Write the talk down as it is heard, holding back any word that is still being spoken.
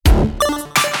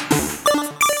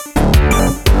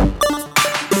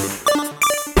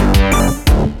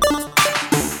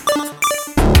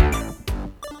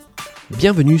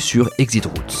bienvenue sur Exit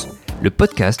Routes, le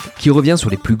podcast qui revient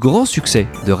sur les plus grands succès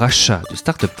de rachat de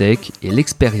start-up tech et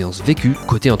l'expérience vécue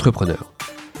côté entrepreneur.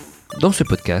 Dans ce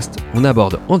podcast, on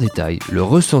aborde en détail le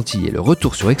ressenti et le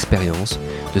retour sur expérience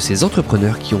de ces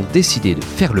entrepreneurs qui ont décidé de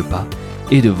faire le pas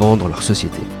et de vendre leur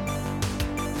société.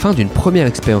 Fin d'une première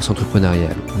expérience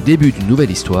entrepreneuriale ou début d'une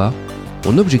nouvelle histoire,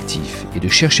 mon objectif est de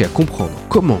chercher à comprendre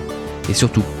comment et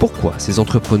surtout pourquoi ces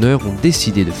entrepreneurs ont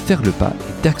décidé de faire le pas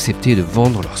et d'accepter de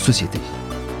vendre leur société.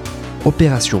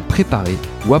 Opération préparée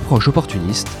ou approche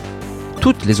opportuniste,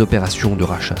 toutes les opérations de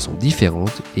rachat sont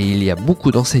différentes et il y a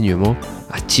beaucoup d'enseignements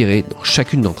à tirer dans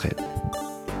chacune d'entre elles.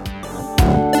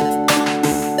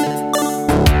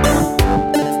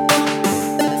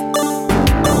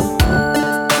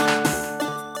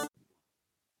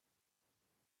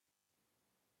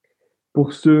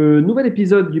 Pour ce nouvel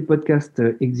épisode du podcast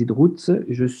Exit Routes,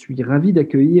 je suis ravi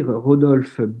d'accueillir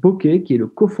Rodolphe Bocquet, qui est le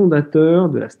cofondateur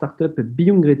de la startup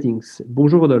Beyond Ratings.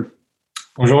 Bonjour Rodolphe.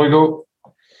 Bonjour Hugo.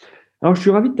 Alors, je suis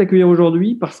ravi de t'accueillir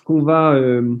aujourd'hui parce qu'on va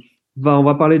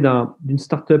parler d'une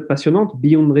startup passionnante,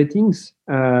 Beyond Ratings,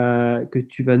 que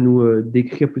tu vas nous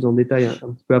décrire plus en détail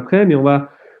un petit peu après. Mais on va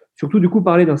surtout du coup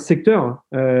parler d'un secteur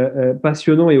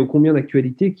passionnant et ô combien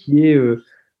d'actualité qui est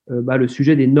le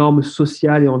sujet des normes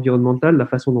sociales et environnementales, la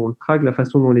façon dont on le traque, la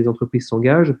façon dont les entreprises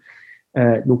s'engagent.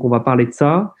 Donc, on va parler de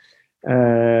ça.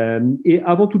 Et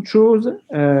avant toute chose,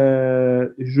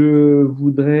 je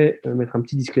voudrais mettre un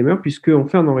petit disclaimer puisqu'on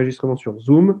fait un enregistrement sur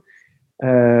Zoom.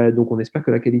 Donc, on espère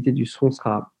que la qualité du son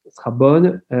sera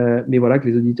bonne. Mais voilà, que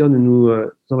les auditeurs ne nous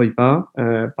envoient pas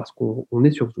parce qu'on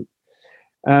est sur Zoom.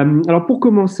 Alors, pour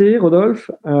commencer,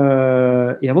 Rodolphe,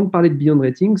 et avant de parler de Beyond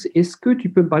Ratings, est-ce que tu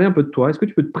peux me parler un peu de toi? Est-ce que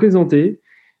tu peux te présenter,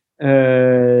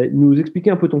 nous expliquer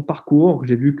un peu ton parcours?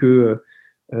 J'ai vu que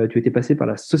tu étais passé par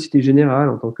la Société Générale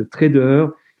en tant que trader.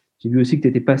 J'ai vu aussi que tu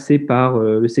étais passé par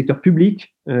le secteur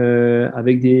public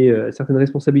avec certaines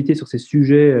responsabilités sur ces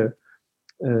sujets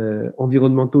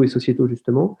environnementaux et sociétaux,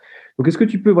 justement. Donc, est-ce que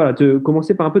tu peux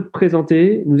commencer par un peu te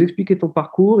présenter, nous expliquer ton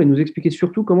parcours et nous expliquer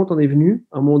surtout comment tu en es venu,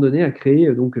 à un moment donné, à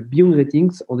créer donc Beyond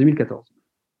Ratings en 2014?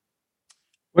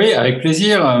 Oui, avec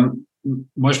plaisir.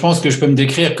 Moi, je pense que je peux me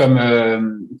décrire comme un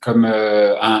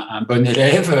bon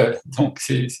élève. Donc,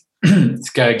 c'est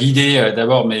ce qui a guidé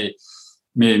d'abord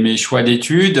mes choix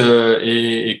d'études.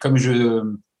 Et comme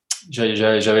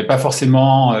j'avais pas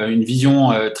forcément une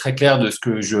vision très claire de ce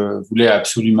que je voulais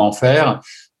absolument faire,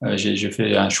 j'ai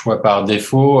fait un choix par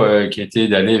défaut qui était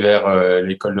d'aller vers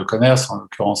l'école de commerce, en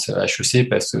l'occurrence HEC,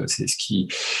 parce que c'est ce qui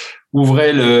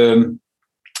ouvrait le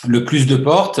plus de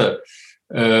portes.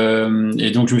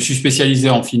 Et donc, je me suis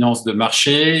spécialisé en finance de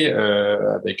marché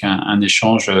avec un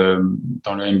échange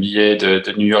dans le MBA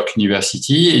de New York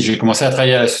University. Et j'ai commencé à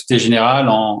travailler à la Société Générale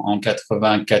en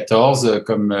 94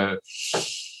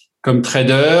 comme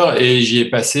trader. Et j'y ai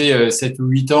passé 7 ou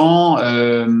 8 ans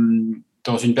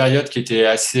dans une période qui était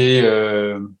assez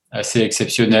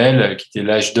exceptionnelle, qui était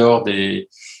l'âge d'or des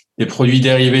produits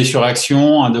dérivés sur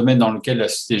action, un domaine dans lequel la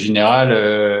Société Générale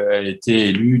a été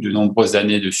élue de nombreuses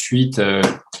années de suite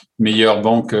meilleure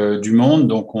banque du monde.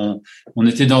 Donc, on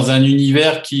était dans un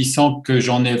univers qui, sans que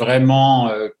j'en ai vraiment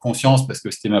conscience, parce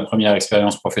que c'était ma première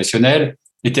expérience professionnelle,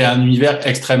 était un univers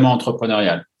extrêmement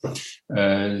entrepreneurial.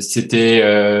 C'était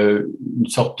une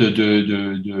sorte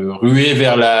de ruée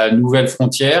vers la nouvelle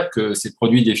frontière que ces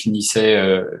produits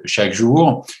définissaient chaque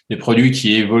jour, des produits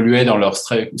qui évoluaient dans leur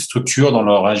structure, dans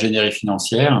leur ingénierie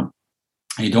financière.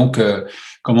 Et donc,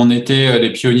 comme on était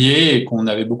les pionniers et qu'on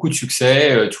avait beaucoup de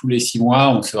succès, tous les 6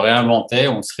 mois, on se réinventait,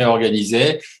 on se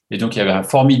réorganisait. Et donc, il y avait un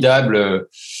formidable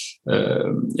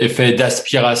effet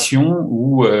d'aspiration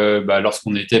où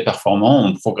lorsqu'on était performant,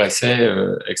 on progressait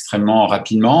extrêmement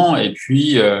rapidement. Et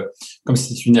puis, comme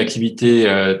c'est une activité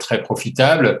très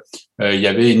profitable, il y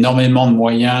avait énormément de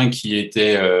moyens qui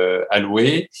étaient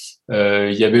alloués.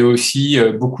 Il y avait aussi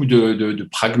beaucoup de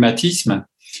pragmatisme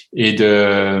et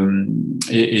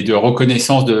de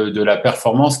reconnaissance de la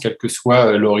performance, quel que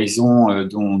soit l'horizon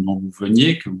dont vous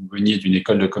veniez, que vous veniez d'une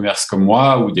école de commerce comme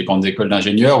moi ou des grandes écoles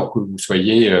d'ingénieurs ou que vous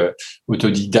soyez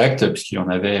autodidacte, puisqu'il y en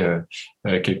avait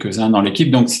quelques-uns dans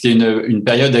l'équipe. Donc, c'était une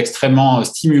période extrêmement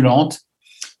stimulante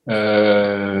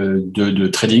de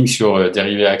trading sur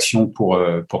dérivés actions pour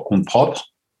compte propre.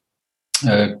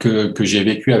 Que j'ai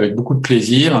vécu avec beaucoup de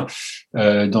plaisir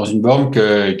dans une banque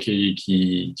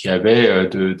qui avait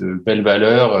de belles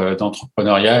valeurs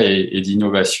d'entrepreneuriat et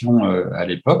d'innovation à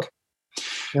l'époque.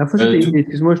 Alors ça,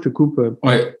 excuse-moi, je te coupe.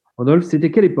 Ouais. Rodolphe, c'était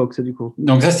quelle époque ça du coup?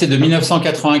 Donc ça, c'était de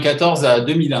 1994 à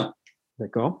 2001.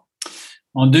 D'accord.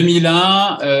 En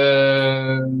 2001,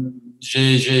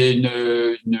 j'ai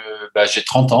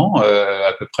 30 ans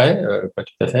à peu près, pas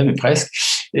tout à fait, mais presque.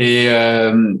 Et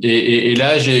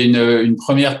là, j'ai une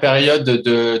première période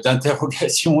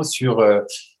d'interrogation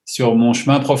sur mon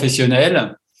chemin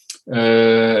professionnel.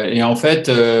 Et en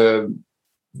fait,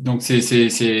 donc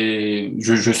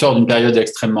je sors d'une période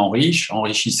extrêmement riche,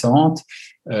 enrichissante,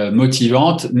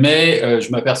 motivante, mais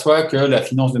je m'aperçois que la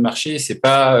finance de marché, c'est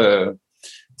pas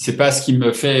ce qui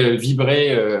me fait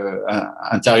vibrer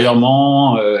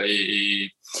intérieurement,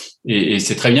 et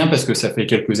c'est très bien parce que ça fait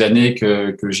quelques années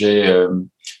que j'ai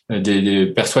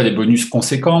perçois des bonus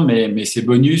conséquents, mais ces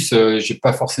bonus, j'ai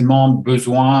pas forcément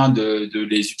besoin de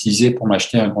les utiliser pour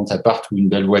m'acheter un grand appart ou une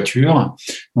belle voiture.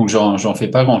 Donc j'en fais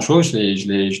pas grand chose, je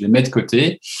les mets de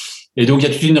côté. Et donc il y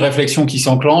a toute une réflexion qui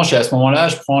s'enclenche, et à ce moment-là,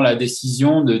 je prends la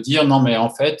décision de dire non, mais en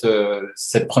fait,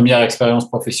 cette première expérience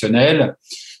professionnelle,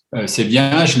 c'est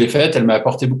bien, je l'ai faite, elle m'a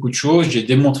apporté beaucoup de choses, j'ai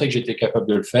démontré que j'étais capable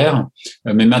de le faire,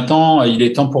 mais maintenant, il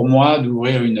est temps pour moi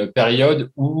d'ouvrir une période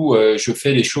où je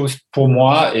fais les choses pour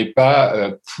moi et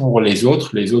pas pour les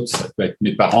autres. Les autres, ça peut être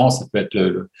mes parents, ça peut être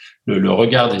le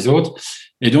regard des autres.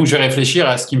 Et donc, je vais réfléchir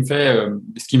à ce qui me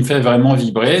fait vraiment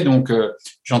vibrer. Donc,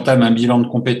 j'entame un bilan de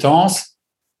compétences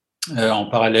en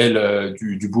parallèle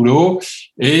du boulot,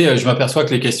 et je m'aperçois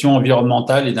que les questions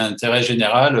environnementales et d'intérêt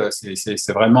général,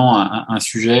 c'est vraiment un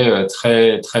sujet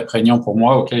très très prégnant pour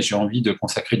moi, auquel j'ai envie de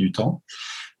consacrer du temps.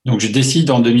 Donc je décide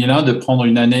en 2001 de prendre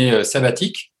une année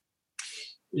sabbatique,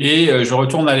 et je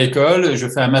retourne à l'école. Je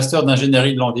fais un master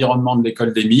d'ingénierie de l'environnement de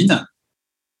l'école des mines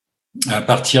à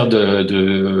partir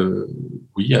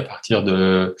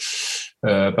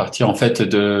en fait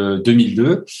de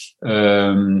 2002,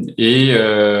 et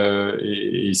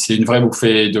c'est une vraie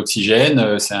bouffée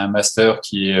d'oxygène. C'est un master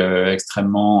qui est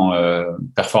extrêmement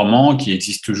performant, qui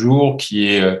existe toujours, qui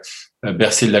est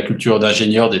bercé de la culture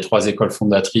d'ingénieurs des 3 écoles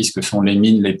fondatrices que sont les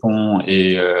mines, les ponts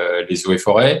et les eaux et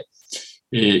forêts.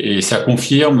 Et ça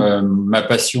confirme ma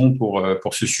passion pour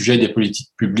ce sujet des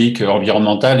politiques publiques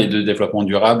environnementales et de développement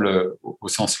durable au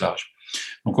sens large.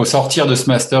 Donc, au sortir de ce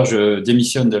master, je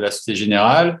démissionne de la Société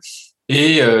Générale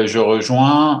et je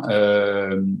rejoins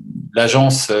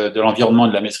l'Agence de l'environnement et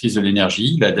de la maîtrise de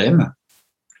l'énergie, l'ADEME,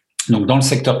 donc dans le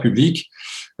secteur public,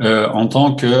 en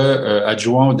tant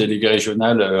qu'adjoint au délégué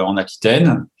régional en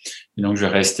Aquitaine. Et donc, je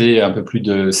vais rester un peu plus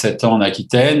de 7 ans en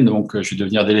Aquitaine. Donc, je vais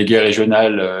devenir délégué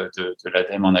régional de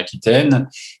l'ADEME en Aquitaine.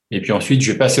 Et puis ensuite,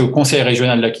 je vais passer au Conseil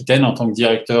régional d'Aquitaine en tant que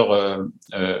directeur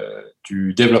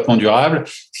du développement durable.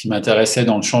 Ce qui m'intéressait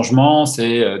dans le changement,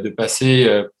 c'est de passer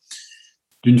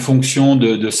d'une fonction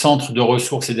de centre de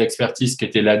ressources et d'expertise qui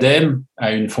était l'ADEME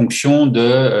à une fonction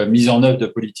de mise en œuvre de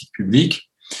politiques publiques.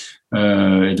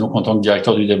 Et donc, en tant que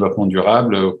directeur du développement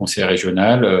durable au conseil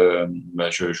régional,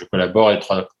 je collabore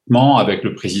étroitement avec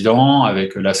le président,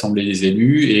 avec l'Assemblée des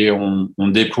élus, et on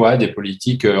déploie des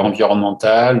politiques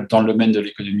environnementales dans le domaine de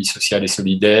l'économie sociale et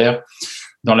solidaire,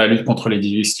 dans la lutte contre les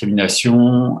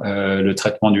discriminations, le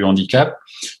traitement du handicap,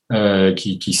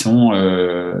 qui sont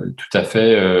tout à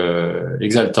fait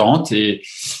exaltantes.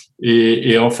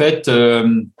 Et en fait,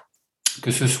 que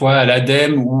ce soit à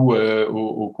l'ADEME ou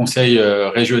au conseil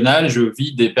régional, je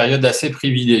vis des périodes assez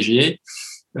privilégiées,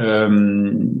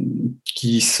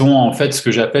 qui sont en fait ce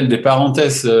que j'appelle des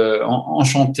parenthèses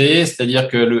enchantées, c'est-à-dire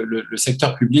que le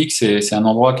secteur public, c'est un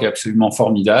endroit qui est absolument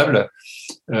formidable,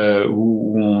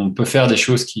 où on peut faire des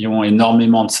choses qui ont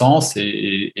énormément de sens,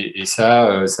 et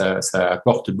ça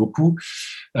apporte beaucoup.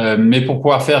 Mais pour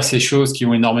pouvoir faire ces choses qui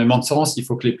ont énormément de sens, il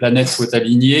faut que les planètes soient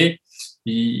alignées.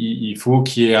 Il faut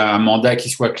qu'il y ait un mandat qui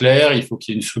soit clair, il faut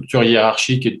qu'il y ait une structure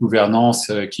hiérarchique et de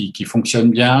gouvernance qui fonctionne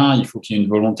bien, il faut qu'il y ait une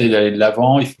volonté d'aller de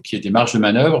l'avant, il faut qu'il y ait des marges de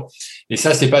manœuvre. Et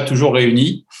ça, c'est pas toujours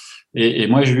réuni. Et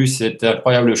moi, j'ai eu cette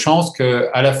incroyable chance que,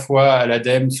 à la fois à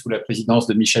l'ADEME, sous la présidence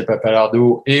de Michel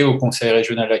Papalardo, et au Conseil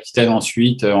régional d'Aquitaine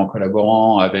ensuite, en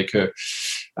collaborant avec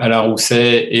Alain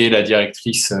Rousset et la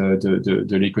directrice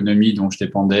de l'économie dont je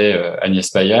dépendais, Agnès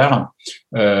Paillard,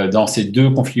 dans ces 2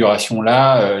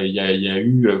 configurations-là, il y a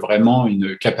eu vraiment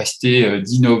une capacité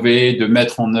d'innover, de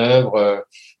mettre en œuvre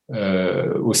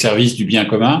au service du bien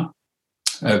commun,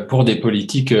 pour des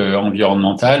politiques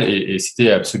environnementales, et c'était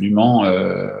absolument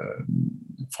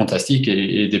fantastique,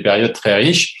 et des périodes très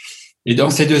riches. Et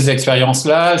dans ces 2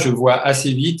 expériences-là, je vois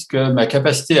assez vite que ma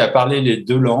capacité à parler les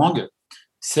 2 langues,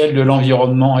 celle de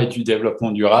l'environnement et du développement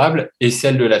durable, et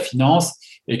celle de la finance,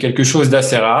 est quelque chose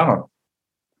d'assez rare.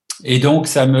 Et donc,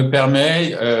 ça me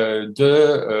permet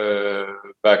de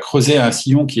creuser un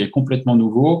sillon qui est complètement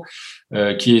nouveau,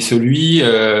 qui est celui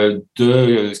de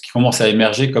ce qui commence à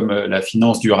émerger comme la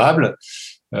finance durable,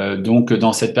 Donc,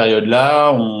 dans cette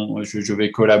période-là, je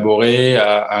vais collaborer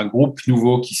à un groupe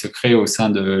nouveau qui se crée au sein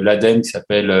de l'ADEME qui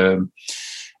s'appelle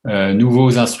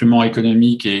Nouveaux instruments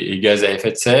économiques et gaz à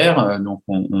effet de serre. Donc,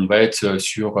 on va être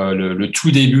sur le tout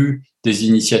début des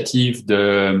initiatives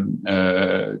de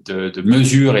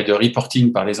mesure et de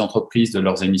reporting par les entreprises de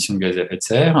leurs émissions de gaz à effet de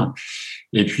serre.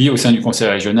 Et puis, au sein du conseil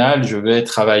régional, je vais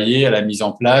travailler à la mise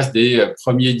en place des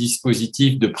premiers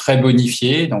dispositifs de prêts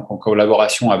bonifiés, donc en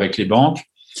collaboration avec les banques.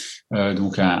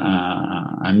 Donc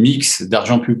un mix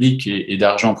d'argent public et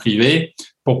d'argent privé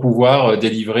pour pouvoir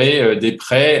délivrer des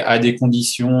prêts à des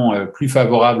conditions plus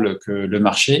favorables que le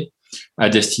marché à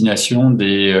destination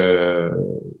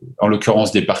en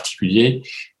l'occurrence des particuliers,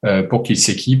 pour qu'ils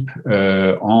s'équipent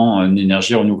en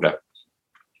énergie renouvelable.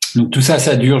 Donc tout ça,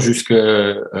 ça dure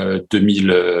jusqu'à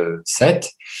 2007.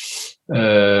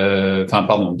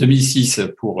 2006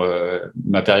 pour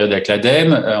ma période avec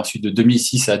l'ADEME, ensuite de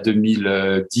 2006 à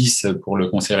 2010 pour le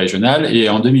conseil régional, et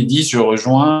en 2010 je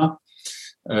rejoins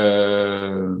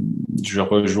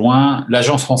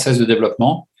l'Agence française de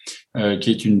développement,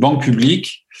 qui est une banque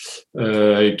publique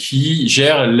qui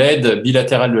gère l'aide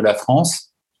bilatérale de la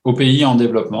France aux pays en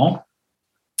développement,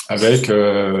 avec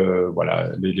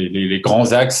les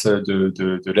grands axes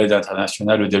de l'aide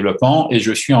internationale au développement, et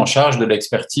je suis en charge de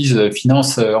l'expertise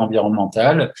finance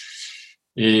environnementale.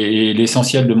 Et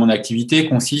l'essentiel de mon activité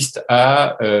consiste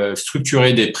à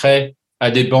structurer des prêts à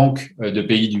des banques de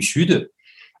pays du Sud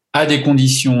à des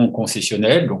conditions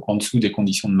concessionnelles, donc en dessous des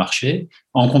conditions de marché,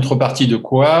 en contrepartie de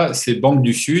quoi ces banques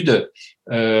du Sud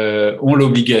ont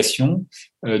l'obligation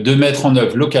de mettre en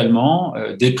œuvre localement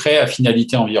des prêts à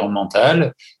finalité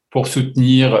environnementale pour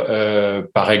soutenir,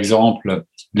 par exemple,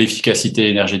 l'efficacité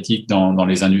énergétique dans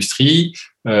les industries,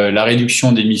 la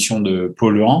réduction d'émissions de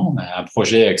polluants, un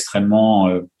projet extrêmement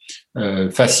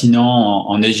fascinant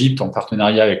en Égypte en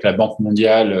partenariat avec la Banque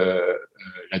mondiale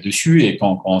là-dessus. Et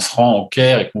quand on se rend au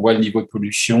Caire et qu'on voit le niveau de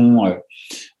pollution,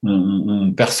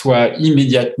 on perçoit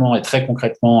immédiatement et très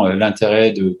concrètement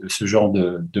l'intérêt de ce genre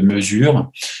de mesures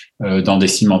dans des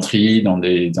cimenteries, dans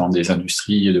des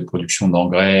industries de production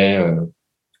d'engrais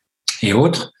et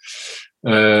autres,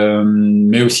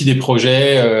 mais aussi des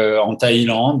projets en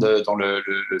Thaïlande, dans le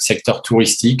secteur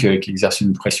touristique, qui exerce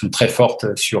une pression très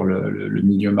forte sur le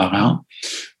milieu marin,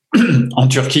 en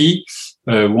Turquie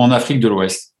ou en Afrique de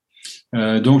l'Ouest.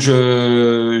 Donc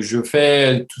je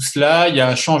fais tout cela. Il y a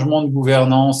un changement de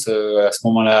gouvernance à ce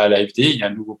moment-là à l'AFD. Il y a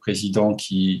un nouveau président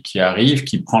qui arrive,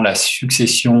 qui prend la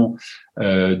succession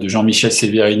de Jean-Michel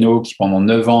Severino, qui pendant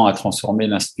 9 ans a transformé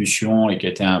l'institution et qui a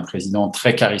été un président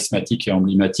très charismatique et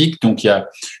emblématique. Donc il y a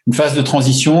une phase de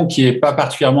transition qui est pas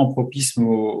particulièrement propice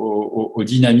au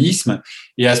dynamisme.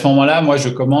 Et à ce moment-là, moi je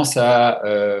commence à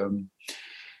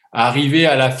arriver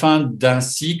à la fin d'un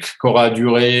cycle qui aura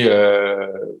duré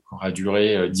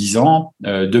 10 ans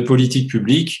de politique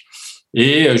publique,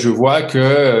 et je vois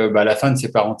que à la fin de ces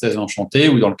parenthèses enchantées,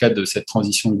 ou dans le cadre de cette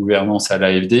transition de gouvernance à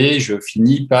l'AFD, je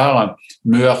finis par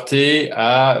me heurter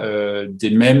à des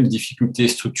mêmes difficultés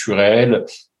structurelles,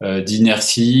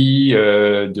 d'inertie,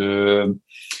 de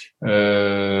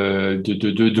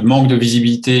manque de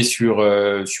visibilité sur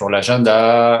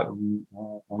l'agenda,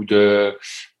 ou de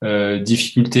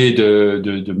difficultés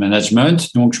de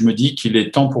management. Donc, je me dis qu'il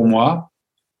est temps pour moi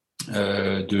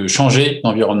de changer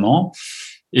d'environnement.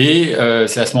 Et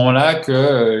c'est à ce moment-là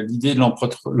que l'idée de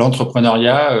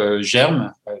l'entrepreneuriat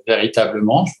germe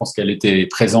véritablement. Je pense qu'elle était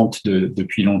présente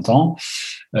depuis longtemps.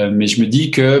 Mais je me dis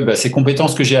que ces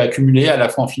compétences que j'ai accumulées, à la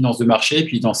fois en finance de marché,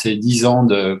 puis dans ces 10 ans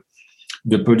de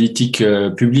politique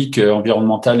publique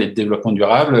environnementale et de développement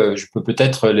durable, je peux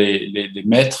peut-être les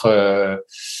mettre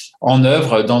en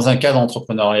œuvre dans un cadre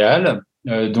entrepreneurial.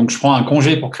 Donc, je prends un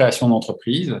congé pour création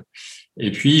d'entreprise,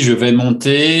 et puis je vais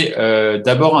monter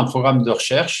d'abord un programme de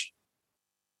recherche,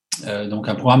 donc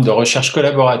un programme de recherche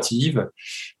collaborative,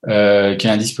 qui est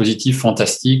un dispositif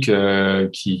fantastique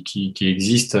qui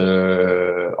existe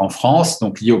en France,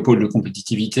 donc lié au pôle de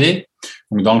compétitivité.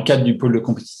 Donc, dans le cadre du pôle de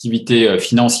compétitivité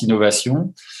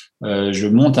finance-innovation, je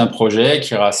monte un projet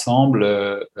qui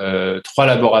rassemble 3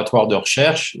 laboratoires de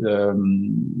recherche,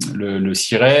 le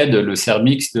CIRED, le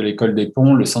CERMIX de l'École des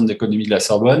Ponts, le Centre d'économie de la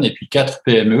Sorbonne, et puis 4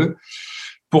 PME,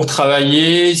 pour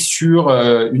travailler sur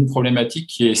une problématique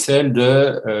qui est celle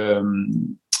de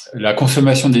la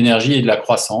consommation d'énergie et de la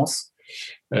croissance.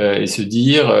 Et se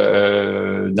dire,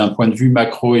 d'un point de vue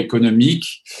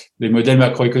macroéconomique, les modèles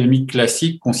macroéconomiques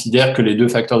classiques considèrent que les 2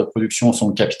 facteurs de production sont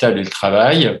le capital et le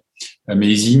travail, mais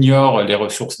ils ignorent les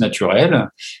ressources naturelles.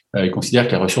 Ils considèrent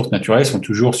que les ressources naturelles sont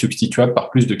toujours substituables par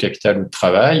plus de capital ou de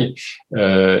travail.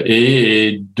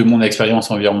 Et de mon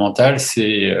expérience environnementale,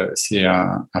 c'est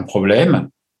un problème.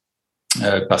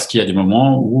 parce qu'il y a des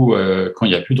moments où, quand il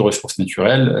n'y a plus de ressources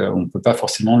naturelles, on ne peut pas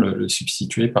forcément le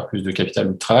substituer par plus de capital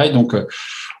ou de travail. Donc, on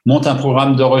monte un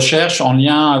programme de recherche en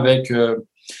lien avec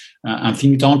un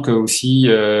think tank aussi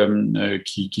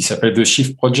qui s'appelle The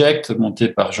Shift Project, monté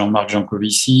par Jean-Marc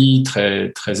Jancovici,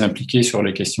 très impliqué sur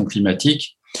les questions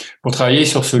climatiques, pour travailler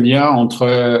sur ce lien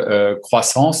entre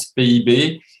croissance,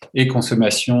 PIB et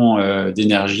consommation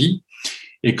d'énergie.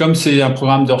 Et comme c'est un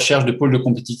programme de recherche de pôle de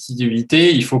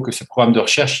compétitivité, il faut que ce programme de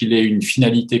recherche il ait une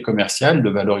finalité commerciale de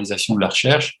valorisation de la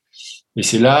recherche. Et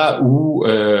c'est là où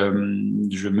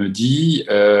je me dis,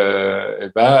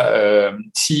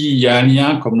 s'il y a un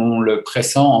lien, comme on le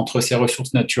pressent, entre ces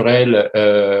ressources naturelles,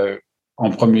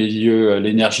 en premier lieu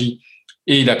l'énergie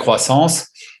et la croissance,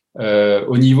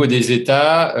 au niveau des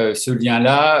États, ce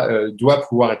lien-là doit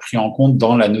pouvoir être pris en compte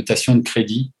dans la notation de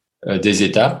crédit des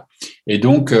États. Et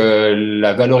donc,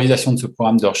 la valorisation de ce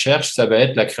programme de recherche, ça va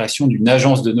être la création d'une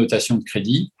agence de notation de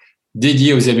crédit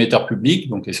dédiée aux émetteurs publics,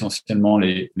 donc essentiellement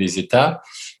les États,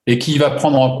 et qui va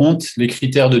prendre en compte les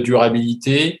critères de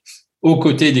durabilité aux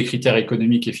côtés des critères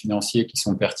économiques et financiers qui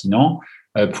sont pertinents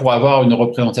pour avoir une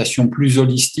représentation plus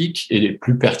holistique et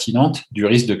plus pertinente du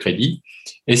risque de crédit.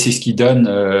 Et c'est ce qui donne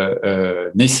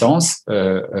naissance,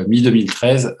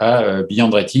 mi-2013, à Beyond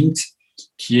Ratings,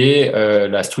 qui est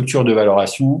la structure de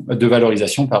valorisation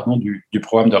du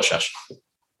programme de recherche.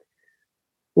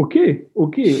 Ok.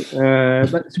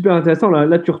 Super intéressant.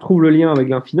 Là, tu retrouves le lien avec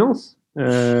l'Infinance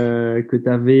que tu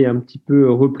avais un petit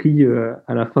peu repris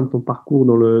à la fin de ton parcours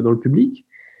dans le public.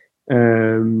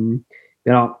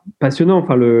 Alors, passionnant.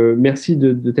 Enfin, merci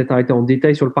de t'être arrêté en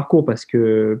détail sur le parcours parce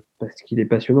qu'il est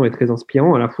passionnant et très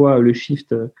inspirant. À la fois le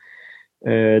shift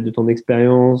de ton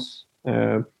expérience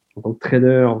en tant que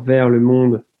trader vers le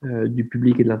monde du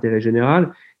public et de l'intérêt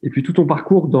général, et puis tout ton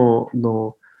parcours dans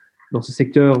ce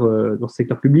secteur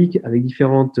public avec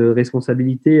différentes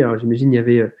responsabilités. Alors j'imagine il y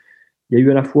a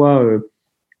eu à la fois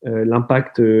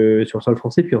l'impact sur le sol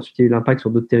français, puis ensuite il y a eu l'impact sur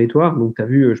d'autres territoires. Donc tu as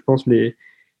vu, je pense,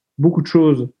 beaucoup de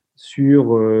choses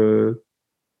sur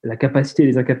la capacité et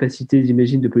les incapacités,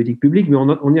 j'imagine, de politique publique, mais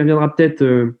on y reviendra peut-être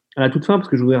à la toute fin, parce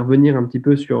que je voudrais revenir un petit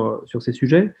peu sur ces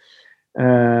sujets.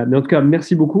 Mais en tout cas,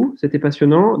 merci beaucoup, c'était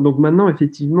passionnant. Donc maintenant,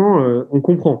 effectivement, on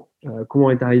comprend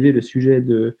comment est arrivé le sujet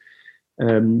de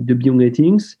Beyond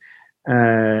Ratings.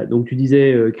 Donc tu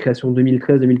disais création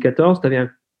 2013-2014, tu avais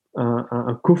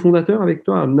un cofondateur avec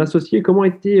toi, un associé. Comment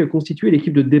était constituée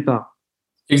l'équipe de départ?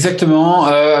 Exactement.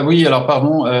 Oui, alors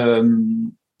pardon.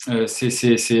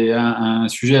 C'est un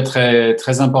sujet très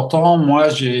très important. Moi,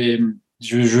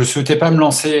 je souhaitais pas me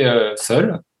lancer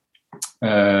seul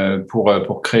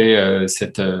pour créer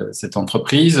cette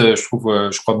entreprise.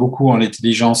 Je crois beaucoup en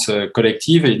l'intelligence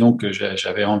collective et donc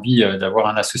j'avais envie d'avoir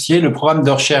un associé. Le programme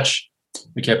de recherche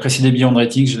qui a précédé Beyond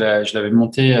Ratings, je l'avais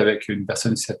monté avec une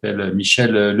personne qui s'appelle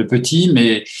Michel Lepetit,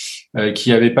 mais qui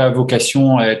n'avait pas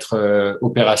vocation à être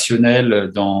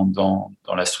opérationnel dans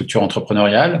la structure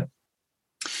entrepreneuriale.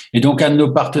 Et donc, un de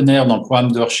nos partenaires dans le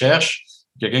programme de recherche,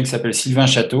 quelqu'un qui s'appelle Sylvain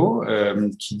Château,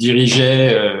 qui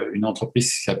dirigeait une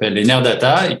entreprise qui s'appelle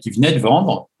Enerdata et qui venait de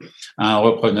vendre à un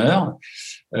repreneur.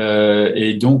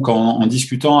 Et donc, en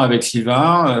discutant avec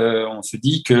Sylvain, on se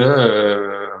dit que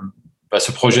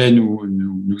ce projet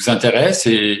nous intéresse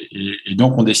et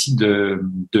donc on décide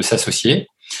de s'associer.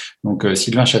 Donc,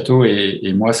 Sylvain Château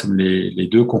et moi sommes les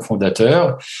deux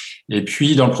cofondateurs. Et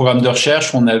puis, dans le programme de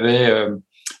recherche, on avait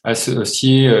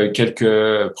associé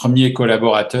quelques premiers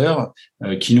collaborateurs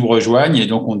qui nous rejoignent. Et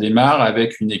donc, on démarre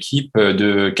avec une équipe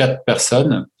de 4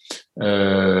 personnes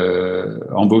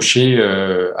embauchées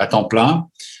à temps plein,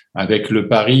 avec le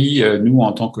pari, nous,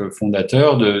 en tant que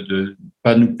fondateurs, de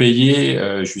pas nous payer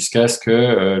jusqu'à ce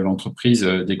que l'entreprise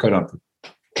décolle un peu.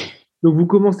 Donc, vous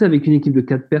commencez avec une équipe de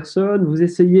 4 personnes. Vous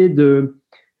essayez de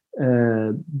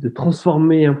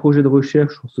transformer un projet de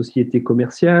recherche en société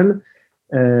commerciale,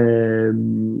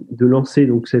 de lancer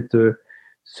donc cette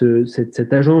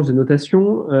agence de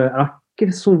notation. Alors,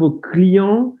 quels sont vos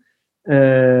clients?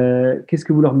 Qu'est-ce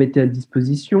que vous leur mettez à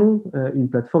disposition? Une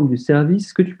plateforme du service?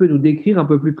 Est-ce que tu peux nous décrire un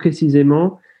peu plus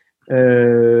précisément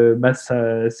ces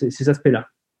aspects-là?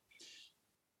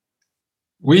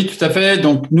 Oui, tout à fait.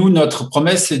 Donc, nous, notre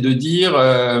promesse, c'est de dire,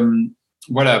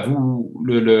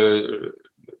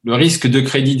 le risque de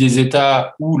crédit des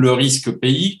États ou le risque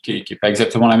pays, qui est pas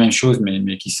exactement la même chose,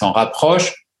 mais qui s'en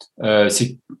rapproche,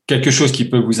 c'est quelque chose qui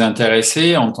peut vous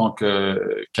intéresser en tant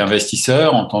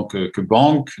qu'investisseur, en tant que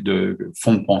banque, de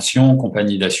fonds de pension,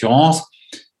 compagnie d'assurance.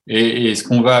 Et ce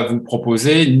qu'on va vous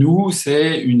proposer, nous,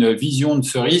 c'est une vision de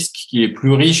ce risque qui est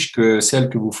plus riche que celle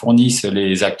que vous fournissent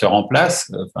les acteurs en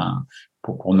place,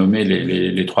 pour nommer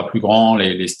les trois plus grands,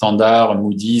 les Standard,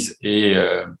 Moody's et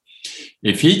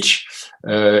Fitch.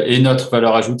 Et notre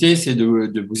valeur ajoutée, c'est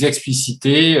de vous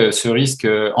expliciter ce risque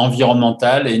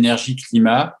environnemental, énergie,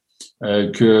 climat,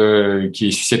 qui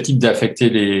est susceptible d'affecter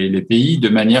les pays de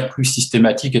manière plus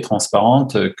systématique et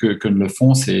transparente que ne le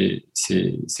font ces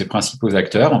principaux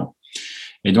acteurs.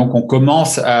 Et donc, on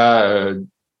commence à,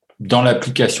 dans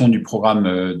l'application du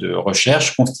programme de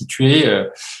recherche, constituer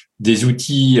des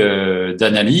outils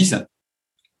d'analyse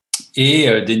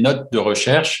et des notes de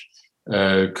recherche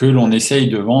que l'on essaye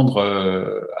de vendre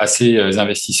à ces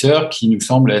investisseurs qui nous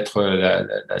semblent être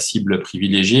la cible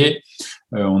privilégiée.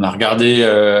 On a regardé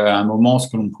à un moment ce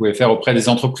que l'on pouvait faire auprès des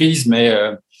entreprises, mais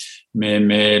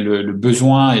le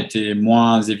besoin était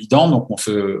moins évident, donc on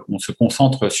se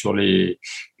concentre sur les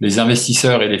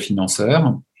investisseurs et les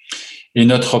financeurs. Et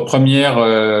notre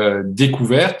première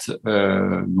découverte,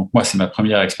 donc moi c'est ma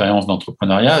première expérience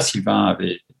d'entrepreneuriat, Sylvain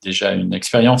avait déjà une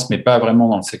expérience, mais pas vraiment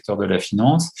dans le secteur de la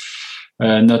finance.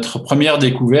 Notre première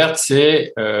découverte,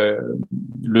 c'est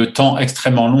le temps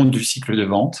extrêmement long du cycle de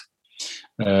vente.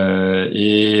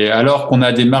 Et alors qu'on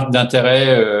a des marques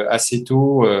d'intérêt assez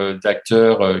tôt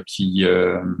d'acteurs qui,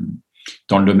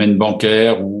 dans le domaine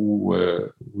bancaire ou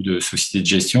de sociétés de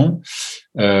gestion,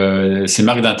 ces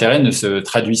marques d'intérêt ne se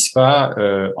traduisent pas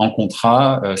en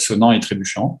contrats sonnants et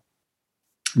trébuchants.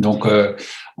 Donc,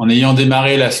 en ayant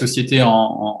démarré la société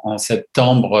en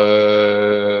septembre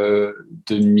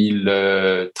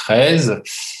 2013,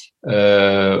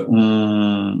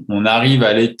 on arrive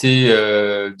à l'été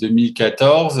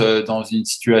 2014 dans une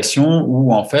situation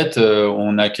où en fait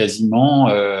on n'a quasiment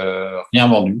rien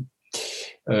vendu.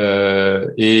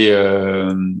 Et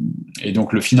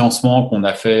donc le financement qu'on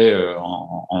a fait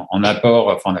en apport,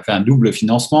 enfin on a fait un double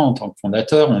financement en tant que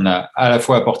fondateur. On a à la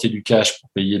fois apporté du cash pour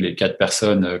payer les 4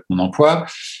 personnes qu'on emploie,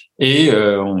 et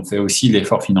on fait aussi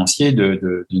l'effort financier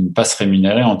de ne pas se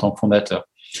rémunérer en tant que fondateur.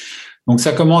 Donc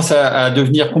ça commence à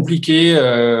devenir compliqué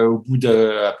au bout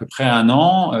d'à peu près 1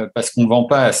 an parce qu'on vend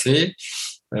pas assez,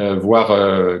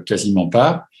 voire quasiment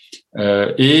pas.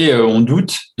 Et on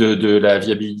doute de la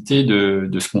viabilité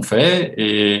de ce qu'on fait,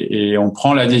 et on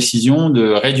prend la décision de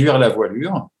réduire la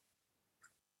voilure.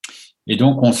 Et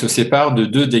donc, on se sépare de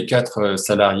 2 des 4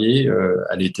 salariés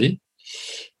à l'été.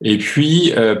 Et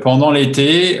puis, pendant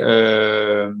l'été,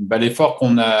 l'effort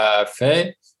qu'on a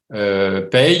fait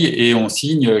paye, et on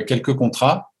signe quelques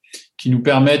contrats qui nous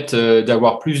permettent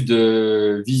d'avoir plus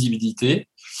de visibilité.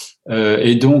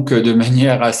 Et donc, de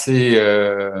manière assez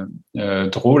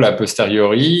drôle a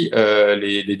posteriori,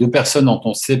 les 2 personnes dont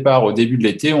on se sépare au début de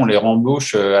l'été, on les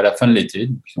rembauche à la fin de l'été.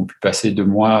 Donc, ils ont pu passer 2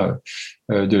 mois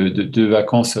de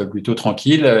vacances plutôt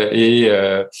tranquilles et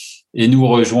nous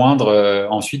rejoindre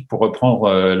ensuite pour reprendre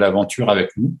l'aventure avec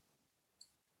nous.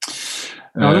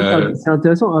 Alors là, c'est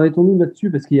intéressant. Arrêtons-nous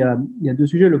là-dessus parce qu'il y a 2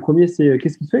 sujets. Le premier, c'est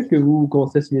qu'est-ce qui fait que vous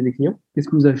commencez à signer des clients? Qu'est-ce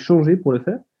que vous avez changé pour le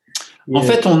faire? En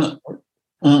fait,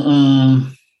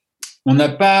 on n'a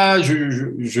pas,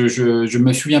 je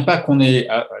me souviens pas qu'on ait,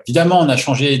 évidemment, on a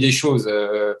changé des choses.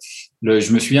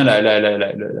 Je me souviens,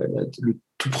 le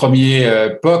tout premier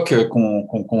POC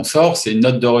qu'on sort, c'est une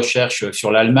note de recherche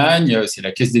sur l'Allemagne. C'est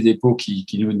la Caisse des dépôts qui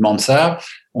nous demande ça.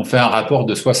 On fait un rapport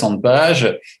de 60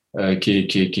 pages qui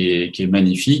est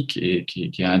magnifique et qui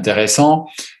est intéressant.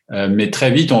 Mais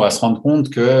très vite, on va se rendre compte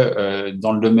que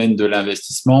dans le domaine de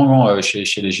l'investissement,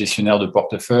 chez les gestionnaires de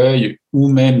portefeuille ou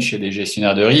même chez les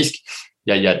gestionnaires de risque,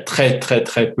 il y a très, très,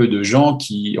 très peu de gens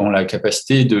qui ont la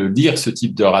capacité de lire ce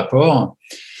type de rapport.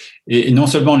 Et non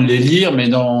seulement de les lire,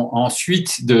 mais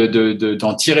ensuite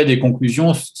d'en tirer des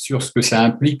conclusions sur ce que ça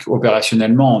implique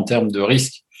opérationnellement en termes de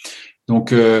risque.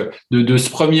 Donc, de ce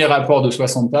premier rapport de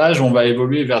 60 pages, on va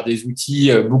évoluer vers des outils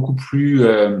beaucoup plus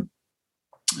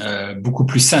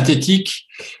synthétiques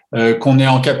qu'on est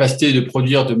en capacité de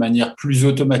produire de manière plus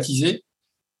automatisée,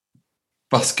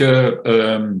 parce que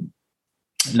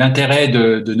l'intérêt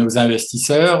de nos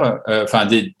investisseurs,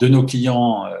 de nos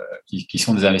clients qui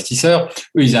sont des investisseurs,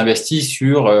 eux, ils investissent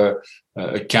sur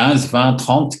 15, 20,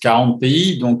 30, 40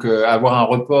 pays. Donc, avoir un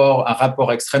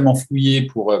rapport extrêmement fouillé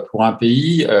pour un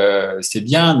pays, c'est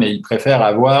bien, mais ils préfèrent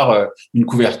avoir une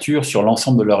couverture sur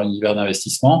l'ensemble de leur univers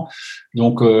d'investissement.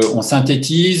 Donc, on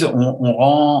synthétise, on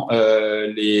rend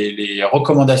les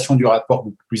recommandations du rapport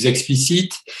beaucoup plus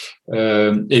explicites,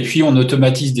 et puis on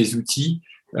automatise des outils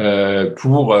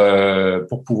pour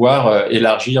pouvoir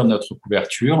élargir notre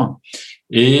couverture.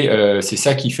 Et c'est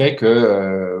ça qui fait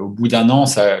que au bout d'1 an,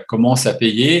 ça commence à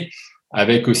payer.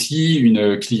 avec aussi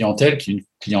une clientèle qui est une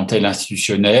clientèle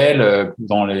institutionnelle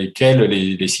dans lesquelles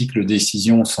les cycles de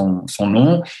décision sont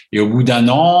longs. Et au bout d'un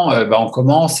an, on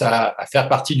commence à faire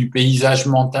partie du paysage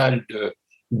mental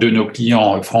de nos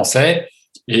clients français.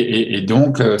 Et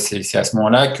donc, c'est à ce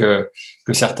moment-là que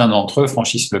certains d'entre eux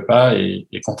franchissent le pas et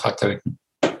contractent avec nous.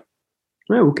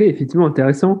 Ouais, ok, effectivement,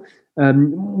 intéressant.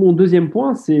 Mon deuxième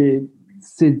point, c'est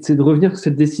de revenir sur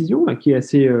cette décision là, qui est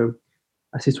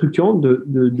assez structurante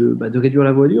de réduire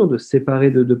la voilure, de se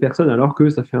séparer de personnes, alors que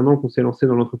ça fait un an qu'on s'est lancé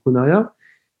dans l'entrepreneuriat.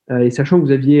 Et sachant que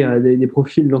vous aviez des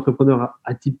profils d'entrepreneurs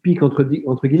atypiques, entre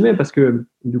guillemets, parce que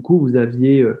du coup, vous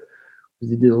étiez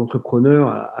des entrepreneurs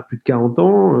à plus de 40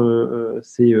 ans.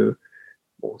 C'est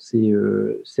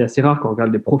assez rare quand on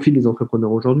regarde les profils des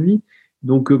entrepreneurs aujourd'hui.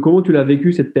 Donc, comment tu l'as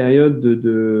vécu cette période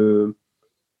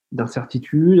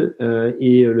d'incertitude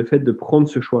et le fait de prendre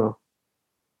ce choix-là?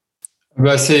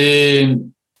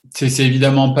 C'est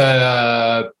évidemment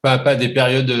pas des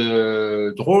périodes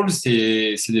drôles,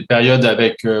 c'est des périodes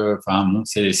avec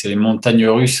c'est les montagnes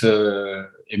russes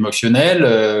émotionnelles,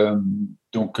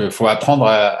 donc faut apprendre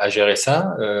à gérer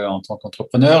ça en tant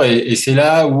qu'entrepreneur, et c'est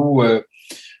là où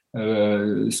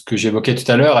ce que j'évoquais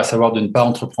tout à l'heure, à savoir de ne pas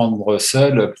entreprendre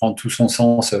seul, prend tout son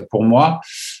sens pour moi.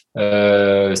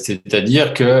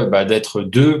 C'est-à-dire que d'être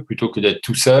deux plutôt que d'être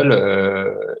tout seul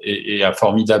est un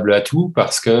formidable atout,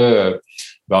 parce que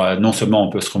non seulement on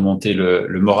peut se remonter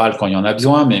le moral quand il y en a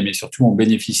besoin, mais surtout on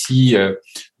bénéficie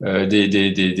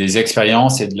des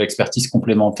expériences et de l'expertise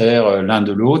complémentaire l'un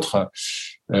de l'autre.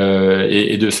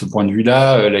 Et de ce point de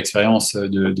vue-là, l'expérience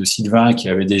de Sylvain, qui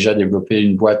avait déjà développé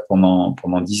une boîte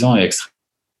pendant 10 ans, est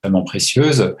extrêmement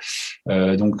précieuse.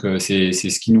 Donc c'est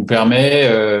ce qui nous permet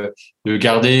de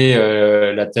garder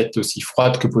la tête aussi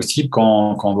froide que possible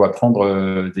quand on doit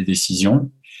prendre des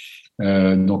décisions.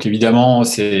 Donc évidemment,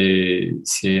 c'est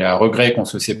à regret qu'on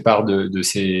se sépare de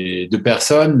ces deux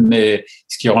personnes, mais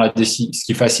ce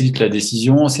qui facilite la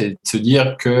décision, c'est de se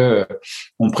dire que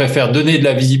on préfère donner de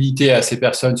la visibilité à ces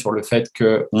personnes sur le fait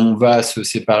qu'on va se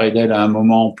séparer d'elles à un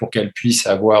moment pour qu'elles puissent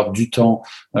avoir du temps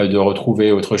de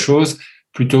retrouver autre chose,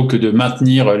 plutôt que de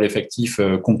maintenir l'effectif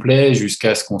complet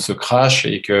jusqu'à ce qu'on se crache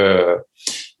et qu'à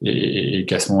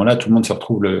ce moment-là, tout le monde se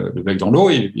retrouve le bec dans l'eau,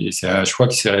 et c'est un choix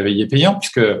qui s'est révélé payant,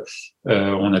 puisque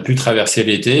on a pu traverser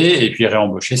l'été et puis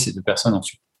réembaucher ces deux personnes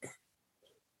ensuite.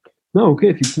 Non, ok,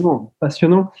 effectivement,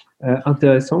 passionnant,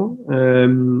 intéressant.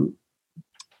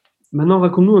 Maintenant,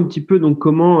 raconte-nous un petit peu donc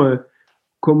comment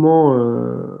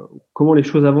les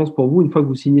choses avancent pour vous une fois que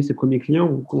vous signez ces premiers clients,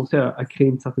 vous commencez à créer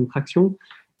une certaine traction.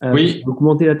 Oui. Vous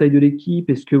augmentez la taille de l'équipe.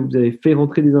 Est-ce que vous avez fait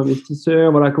rentrer des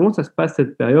investisseurs? Voilà, comment ça se passe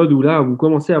cette période où là vous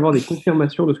commencez à avoir des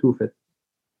confirmations de ce que vous faites?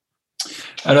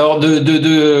 Alors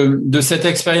de cette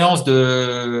expérience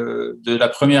de la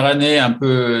première année un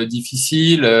peu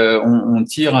difficile, on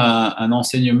tire un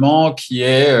enseignement qui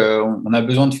est on a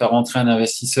besoin de faire rentrer un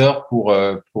investisseur pour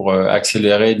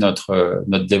accélérer notre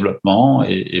développement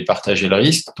et partager le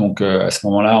risque. Donc à ce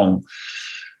moment-là,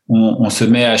 on se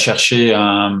met à chercher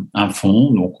un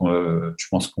fonds. Donc, je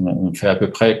pense qu'on fait à peu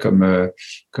près comme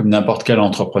n'importe quel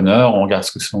entrepreneur. On regarde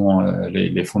ce que sont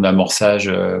les fonds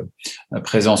d'amorçage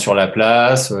présents sur la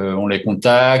place. On les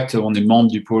contacte. On est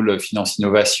membre du pôle Finance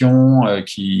Innovation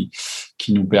qui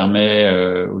nous permet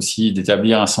aussi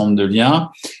d'établir un centre de liens.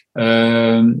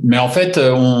 Mais en fait,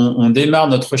 on démarre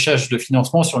notre recherche de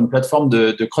financement sur une plateforme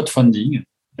de crowdfunding.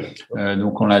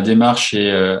 Donc, on la démarre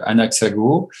chez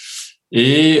Anaxago.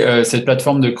 Et cette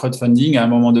plateforme de crowdfunding, à un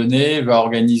moment donné, va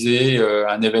organiser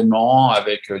un événement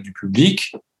avec du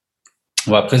public.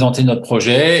 On va présenter notre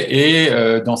projet et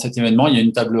dans cet événement, il y a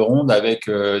une table ronde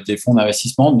avec des fonds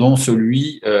d'investissement, dont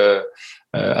celui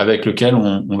avec lequel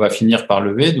on va finir par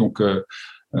lever. Donc,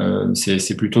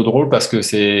 c'est plutôt drôle parce que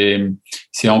c'est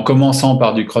en commençant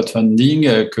par du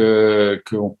crowdfunding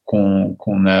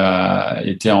qu'on a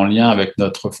été en lien avec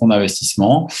notre fonds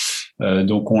d'investissement.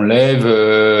 Donc on lève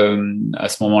à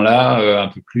ce moment-là un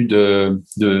peu plus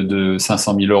de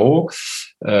 500 000 euros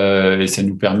et ça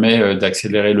nous permet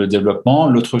d'accélérer le développement.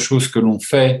 L'autre chose que l'on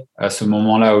fait à ce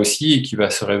moment-là aussi et qui va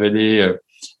se révéler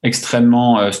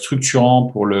extrêmement structurant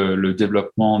pour le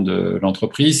développement de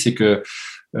l'entreprise, c'est que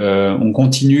on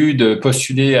continue de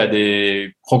postuler à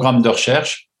des programmes de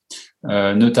recherche,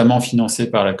 notamment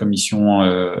financés par la Commission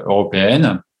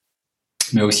européenne,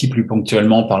 mais aussi plus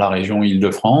ponctuellement par la région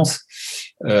Île-de-France.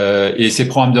 Et ces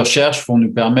programmes de recherche vont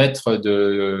nous permettre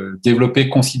de développer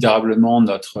considérablement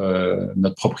notre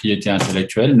propriété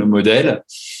intellectuelle, nos modèles,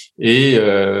 et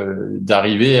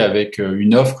d'arriver avec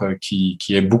une offre qui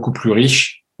est beaucoup plus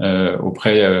riche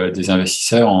auprès des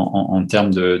investisseurs en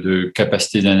termes de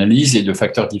capacité d'analyse et de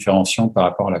facteurs différenciants par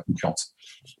rapport à la concurrence.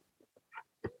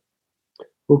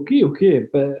 Ok,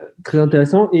 très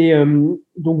intéressant. Et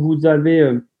donc, vous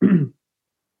avez,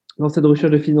 dans cette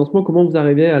recherche de financement, comment vous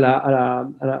arrivez à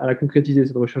la concrétiser,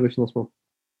 cette recherche de financement?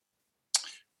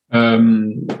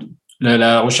 Euh,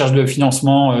 la recherche de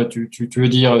financement, tu veux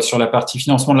dire sur la partie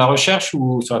financement de la recherche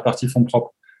ou sur la partie fonds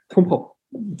propres? Fonds propres.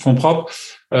 Fonds propres.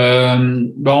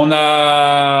 On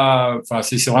a, enfin,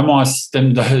 c'est vraiment un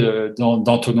système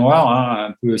d'entonnoir, hein,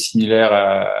 un peu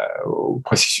similaire au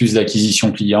processus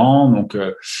d'acquisition client. Donc,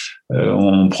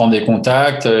 on prend des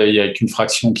contacts, il y a qu'une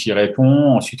fraction qui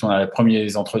répond. Ensuite, on a les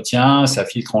premiers entretiens, ça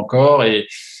filtre encore et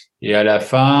à la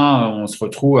fin, on se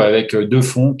retrouve avec deux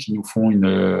fonds qui nous font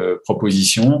une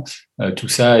proposition. Tout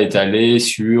ça est allé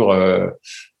sur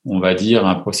on va dire,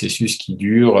 un processus qui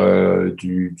dure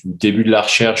du début de la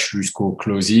recherche jusqu'au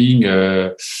closing,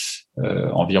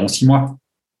 environ 6 mois.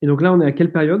 Et donc là, on est à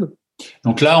quelle période?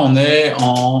 Donc là, on est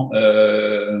en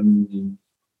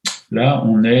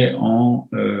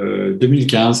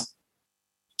 2015.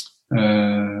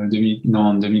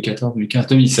 2014, 2015,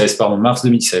 2016, pardon, mars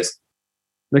 2016.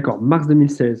 D'accord, mars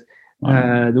 2016.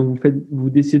 Ouais. Donc,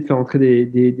 vous décidez de faire entrer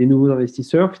des nouveaux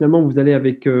investisseurs. Finalement, vous allez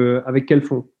avec quel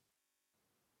fonds?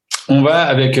 On va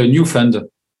avec Newfund.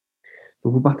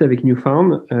 Donc, vous partez avec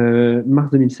Newfound, mars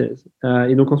 2016.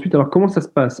 Et donc ensuite, alors comment ça se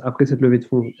passe après cette levée de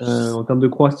fonds en termes de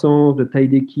croissance, de taille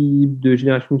d'équipe, de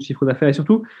génération de chiffre d'affaires et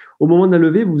surtout, au moment de la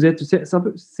levée,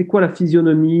 c'est quoi la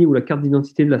physionomie ou la carte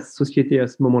d'identité de la société à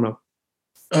ce moment-là?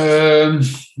 On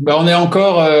est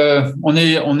encore, on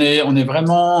est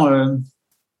vraiment,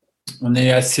 on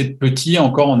est assez petit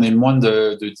encore, on est moins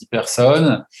de 10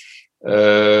 personnes.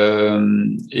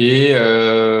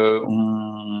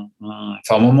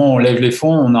 Au moment où on lève les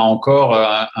fonds, on a encore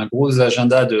un gros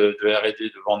agenda de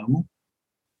R&D devant nous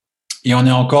et on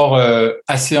est encore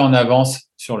assez en avance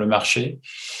sur le marché.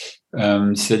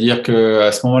 C'est-à-dire que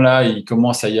à ce moment-là, il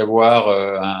commence à y avoir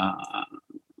un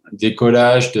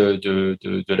décollage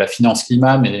de la finance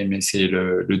climat, mais c'est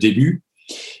le début.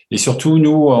 Et surtout,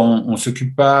 nous, on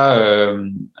s'occupe pas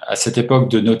à cette époque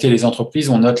de noter les entreprises,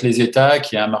 on note les États,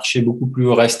 qui est un marché beaucoup plus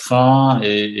restreint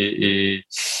et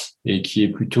qui est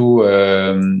plutôt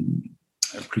en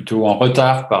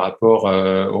retard par rapport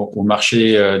au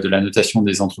marché de la notation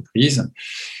des entreprises.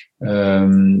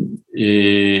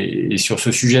 Et sur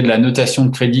ce sujet de la notation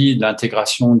de crédit, de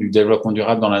l'intégration du développement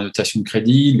durable dans la notation de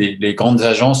crédit, les grandes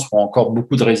agences ont encore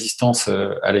beaucoup de résistance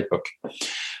à l'époque.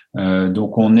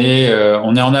 Donc on est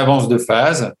en avance de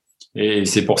phase et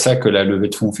c'est pour ça que la levée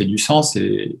de fonds fait du sens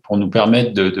et pour nous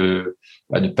permettre de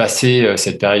passer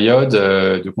cette période,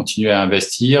 de continuer à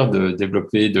investir, de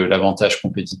développer de l'avantage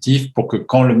compétitif pour que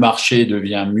quand le marché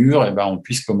devient mûr, on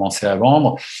puisse commencer à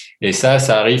vendre. Et ça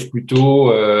arrive plutôt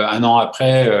un an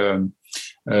après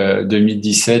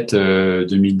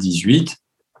 2017-2018.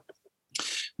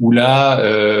 Où là,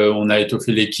 on a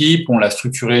étoffé l'équipe, on l'a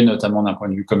structurée notamment d'un point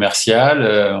de vue commercial.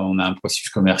 On a un processus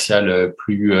commercial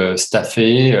plus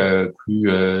staffé,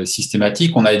 plus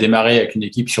systématique. On a démarré avec une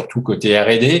équipe surtout côté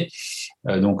R&D.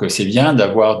 Donc, c'est bien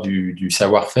d'avoir du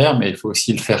savoir-faire, mais il faut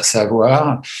aussi le faire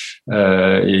savoir.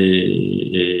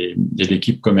 Et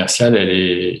l'équipe commerciale, elle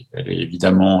est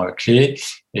évidemment clé.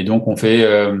 Et donc, on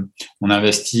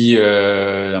investit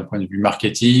d'un point de vue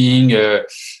marketing.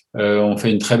 On fait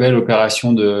une très belle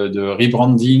opération de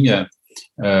rebranding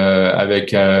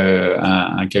avec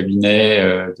un cabinet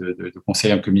de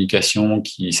conseil en communication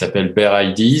qui s'appelle Bear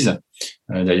Ideas.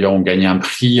 D'ailleurs, on gagne un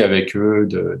prix avec eux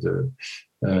de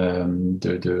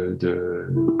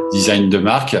design de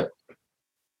marque.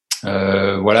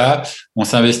 Voilà, on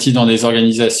s'investit dans des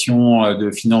organisations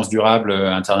de finances durables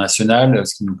internationales,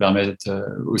 ce qui nous permet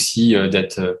aussi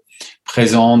d'être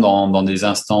présents dans des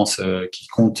instances qui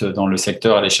comptent dans le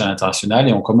secteur à l'échelle internationale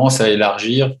et on commence à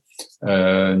élargir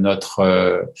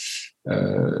notre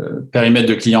périmètre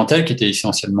de clientèle qui était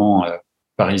essentiellement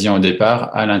parisien au départ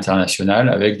à l'international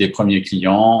avec des premiers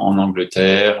clients en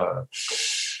Angleterre,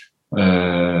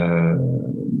 dans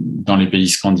les pays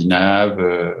scandinaves,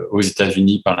 aux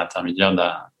États-Unis par l'intermédiaire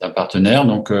d'un partenaire.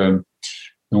 Donc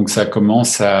ça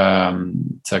commence à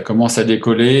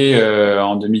décoller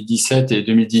en 2017 et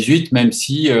 2018, même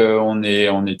si on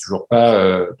n'est toujours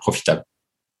pas profitable.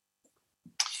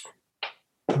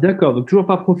 D'accord, donc toujours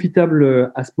pas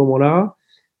profitable à ce moment-là,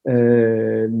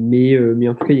 mais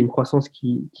en tout cas il y a une croissance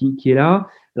qui est là.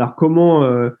 Alors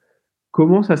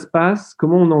comment ça se passe?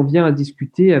 Comment on en vient à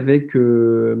discuter avec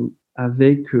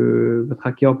votre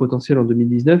acquéreur potentiel en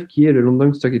 2019, qui est le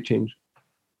London Stock Exchange?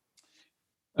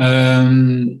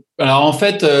 Alors en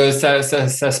fait, ça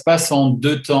se passe en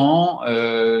 2 temps.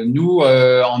 Nous,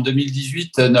 en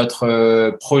 2018,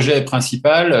 notre projet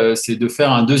principal, c'est de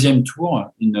faire un deuxième tour,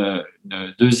 une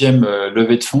deuxième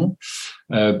levée de fonds,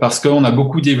 parce qu'on a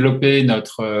beaucoup développé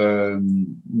notre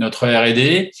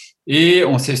R&D et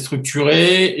on s'est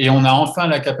structuré et on a enfin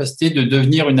la capacité de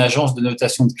devenir une agence de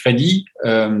notation de crédit,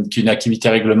 qui est une activité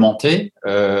réglementée,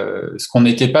 ce qu'on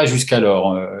n'était pas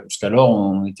jusqu'alors. Jusqu'alors,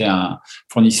 on était un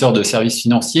fournisseur de services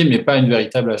financiers, mais pas une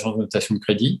véritable agence de notation de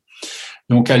crédit.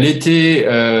 Donc, à l'été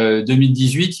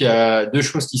 2018, il y a 2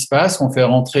 choses qui se passent. On fait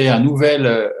rentrer un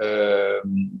nouvel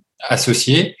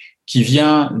associé qui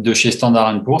vient de chez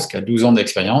Standard & Poor's, qui a 12 ans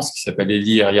d'expérience, qui s'appelle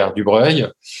Elie Herrière-Dubreuil,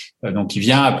 donc qui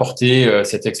vient apporter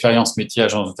cette expérience métier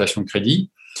agence de notation de crédit.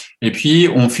 Et puis,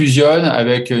 on fusionne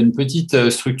avec une petite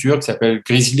structure qui s'appelle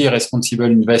Grizzly Responsible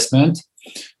Investment,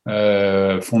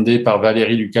 fondée par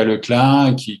Valérie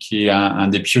Lucas-Leclin, qui est un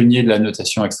des pionniers de la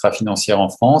notation extra-financière en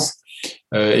France,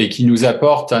 et qui nous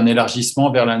apporte un élargissement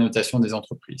vers la notation des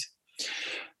entreprises.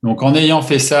 Donc, en ayant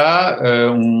fait ça,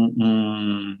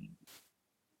 on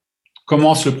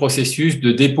commence le processus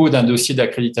de dépôt d'un dossier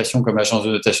d'accréditation comme agence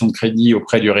de notation de crédit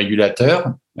auprès du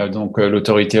régulateur, donc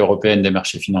l'Autorité européenne des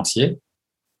marchés financiers.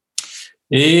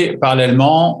 Et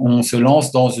parallèlement, on se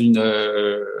lance dans une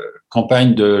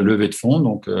campagne de levée de fonds,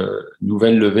 donc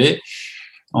nouvelle levée,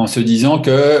 en se disant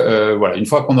que voilà, une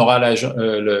fois qu'on aura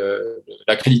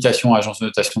l'accréditation agence de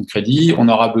notation de crédit, on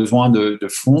aura besoin de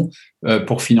fonds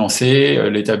pour financer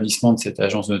l'établissement de cette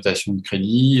agence de notation de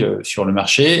crédit sur le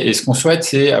marché. Et ce qu'on souhaite,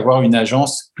 c'est avoir une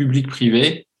agence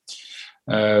publique-privée,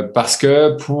 parce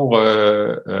que pour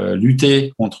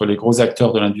lutter contre les gros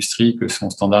acteurs de l'industrie que sont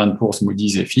Standard & Poor's,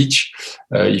 Moody's et Fitch,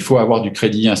 il faut avoir du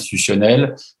crédit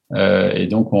institutionnel, et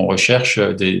donc on recherche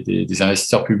des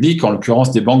investisseurs publics, en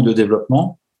l'occurrence des banques de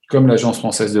développement, comme l'Agence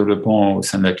française de développement au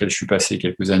sein de laquelle je suis passé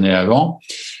quelques années avant,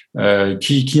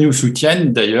 qui nous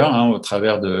soutiennent d'ailleurs, au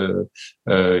travers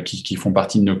qui font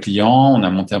partie de nos clients. On a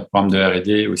monté un programme de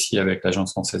R&D aussi avec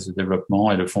l'Agence française de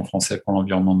développement et le Fonds français pour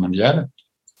l'environnement mondial.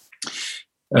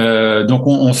 Donc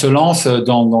on se lance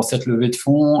dans cette levée de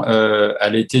fonds à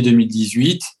l'été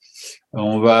 2018.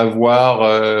 On va avoir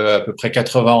à peu près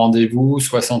 80 rendez-vous,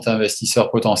 60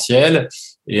 investisseurs potentiels.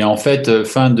 Et en fait,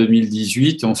 fin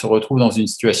 2018, on se retrouve dans une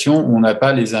situation où on n'a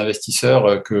pas les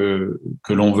investisseurs que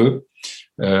l'on veut.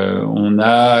 On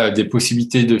a des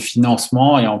possibilités de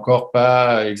financement et encore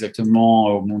pas exactement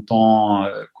au montant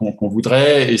qu'on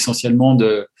voudrait, essentiellement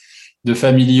de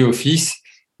family office,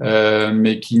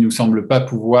 mais qui nous semble pas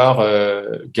pouvoir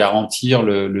garantir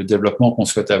le développement qu'on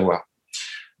souhaite avoir.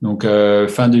 Donc,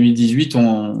 fin 2018,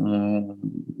 on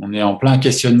est en plein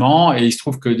questionnement et il se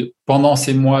trouve que pendant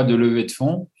ces mois de levée de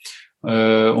fonds,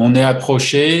 on est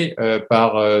approché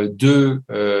par 2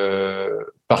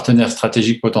 partenaires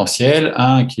stratégiques potentiels.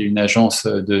 Un qui est une agence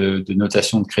de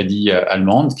notation de crédit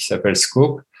allemande qui s'appelle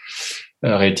Scope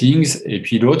Ratings, et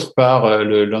puis l'autre par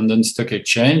le London Stock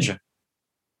Exchange.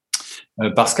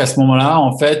 Parce qu'à ce moment-là,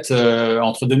 en fait,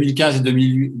 entre 2015 et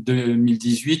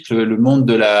 2018, le monde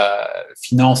de la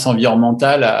finance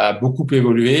environnementale a beaucoup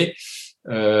évolué.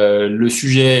 Le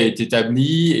sujet est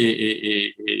établi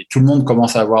et tout le monde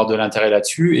commence à avoir de l'intérêt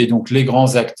là-dessus. Et donc, les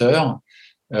grands acteurs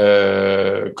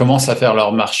commencent à faire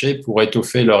leur marché pour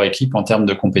étoffer leur équipe en termes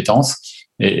de compétences.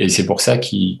 Et c'est pour ça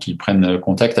qu'ils prennent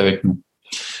contact avec nous.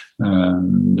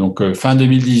 Donc, fin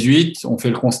 2018, on fait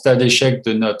le constat d'échec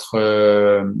de notre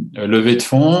levée de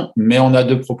fonds, mais on a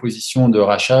 2 propositions de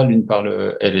rachat, l'une par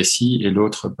le LSI et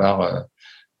l'autre par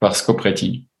Scope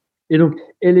Rating. Et donc,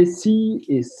 LSI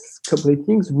et Scope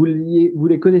Ratings, vous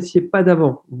les connaissiez pas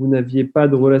d'avant. Vous n'aviez pas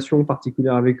de relation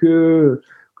particulière avec eux,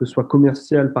 que ce soit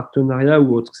commercial, partenariat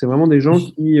ou autre. C'est vraiment des gens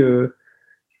qui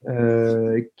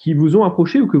vous ont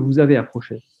approché ou que vous avez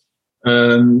approché.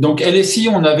 Donc LSI,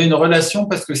 on avait une relation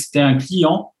parce que c'était un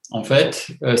client, en fait.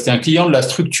 C'était un client de la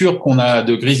structure qu'on a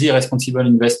de Grizzly Responsible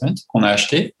Investment qu'on a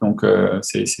acheté. Donc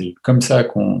c'est comme ça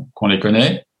qu'on les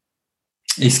connaît.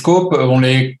 Et Scope, on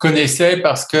les connaissait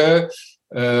parce que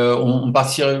on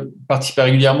participait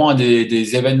régulièrement à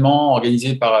des événements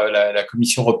organisés par la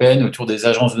Commission européenne autour des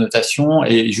agences de notation,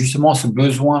 et justement ce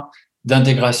besoin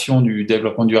d'intégration du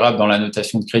développement durable dans la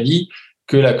notation de crédit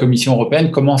que la Commission européenne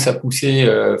commence à pousser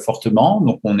fortement.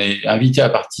 Donc, on est invité à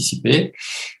participer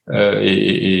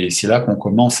et c'est là qu'on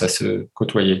commence à se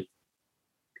côtoyer.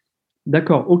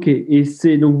 D'accord, ok.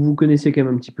 Et donc vous connaissiez quand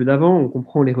même un petit peu d'avant, on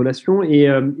comprend les relations. Et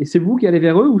c'est vous qui allez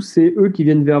vers eux ou c'est eux qui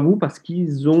viennent vers vous parce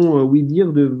qu'ils ont ouï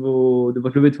dire de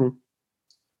votre levée de fonds?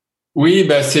 Oui,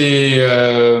 bah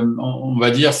on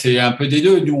va dire, c'est un peu des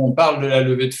deux. Nous, on parle de la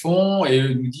levée de fonds et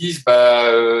eux nous disent,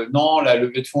 non, la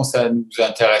levée de fonds, ça ne nous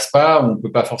intéresse pas, on ne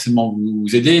peut pas forcément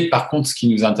vous aider. Par contre, ce qui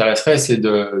nous intéresserait, c'est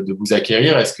de vous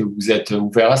acquérir. Est-ce que vous êtes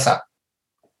ouvert à ça?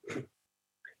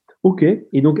 Ok.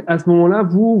 Et donc, à ce moment-là,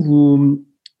 vous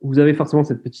avez forcément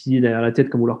cette petite idée derrière la tête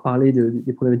quand vous leur parlez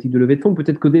des problématiques de levée de fonds.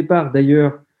 Peut-être qu'au départ,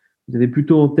 d'ailleurs, vous avez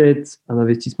plutôt en tête un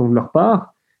investissement de leur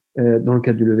part dans le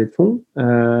cadre du levée de fonds.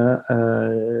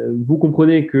 Vous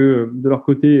comprenez que de leur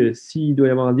côté, s'il doit y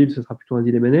avoir un deal, ce sera plutôt un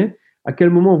deal M&A. À quel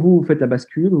moment vous faites la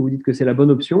bascule, vous dites que c'est la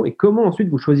bonne option et comment ensuite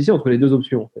vous choisissez entre les deux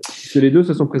options en fait? Parce que les deux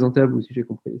se sont présentés à vous, si j'ai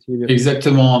compris. Si j'ai bien compris.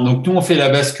 Exactement. Donc, nous, on fait la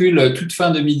bascule toute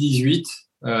fin 2018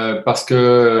 parce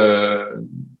que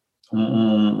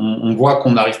on voit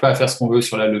qu'on n'arrive pas à faire ce qu'on veut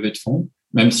sur la levée de fonds,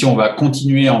 même si on va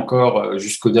continuer encore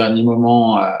jusqu'au dernier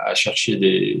moment à chercher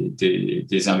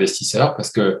des investisseurs,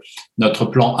 parce que notre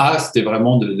plan A, c'était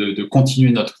vraiment de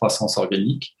continuer notre croissance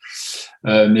organique.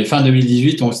 Mais fin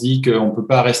 2018, on se dit qu'on ne peut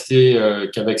pas rester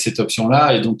qu'avec cette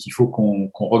option-là, et donc il faut qu'on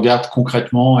regarde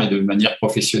concrètement et de manière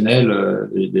professionnelle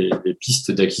les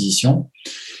pistes d'acquisition.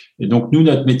 Et donc, nous,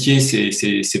 notre métier,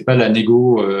 c'est pas la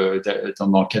négo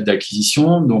dans le cadre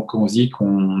d'acquisition. Donc, on se dit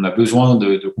qu'on a besoin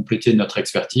de compléter notre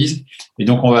expertise. Et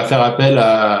donc, on va faire appel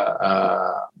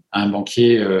à un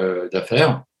banquier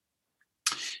d'affaires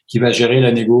qui va gérer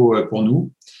la négo pour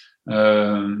nous.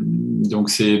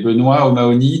 Donc, c'est Benoît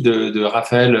O'Mahony de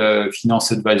Raphaël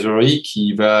Finance Advisory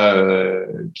qui va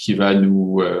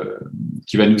nous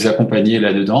accompagner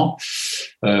là-dedans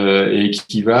et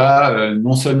qui va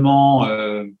non seulement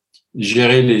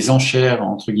gérer les enchères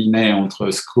entre guillemets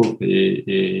entre Scope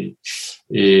et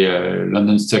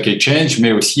London Stock Exchange,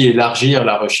 mais aussi élargir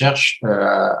la recherche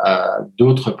à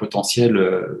d'autres potentiels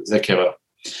acquéreurs.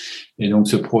 Et donc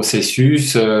ce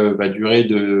processus va durer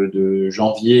de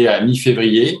janvier à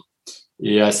mi-février,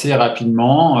 et assez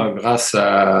rapidement, grâce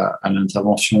à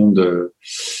l'intervention de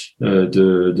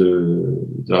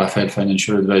Raphaël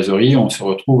Financial Advisory, on se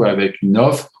retrouve avec une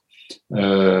offre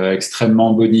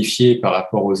extrêmement bonifiée par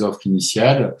rapport aux offres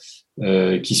initiales,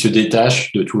 qui se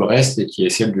détache de tout le reste et qui est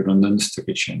celle du London Stock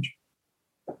Exchange.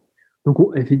 Donc,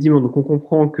 effectivement, donc on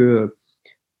comprend qu'à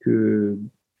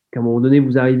un moment donné,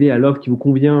 vous arrivez à l'offre qui vous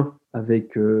convient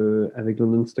avec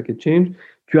London Stock Exchange.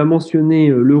 Tu as mentionné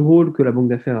le rôle que la banque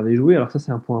d'affaires avait joué. Alors ça,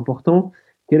 c'est un point important.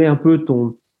 Quel est un peu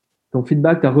ton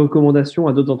feedback, ta recommandation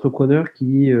à d'autres entrepreneurs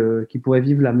qui pourraient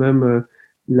vivre la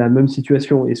même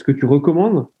situation? Est-ce que tu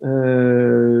recommandes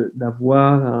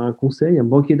d'avoir un conseil, un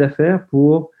banquier d'affaires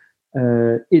pour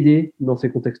aider dans ces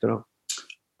contextes-là?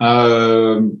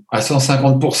 À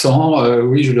 150%,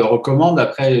 oui, je le recommande.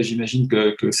 Après, j'imagine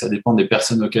que ça dépend des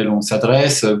personnes auxquelles on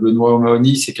s'adresse. Benoît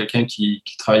O'Mahony, c'est quelqu'un qui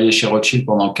travaillait chez Rothschild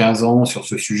pendant 15 ans sur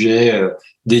ce sujet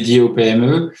dédié aux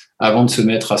PME avant de se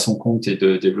mettre à son compte et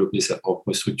de développer sa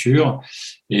propre structure.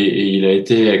 Et il a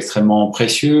été extrêmement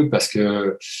précieux parce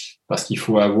qu'il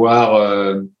faut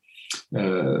avoir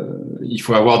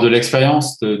de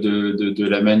l'expérience de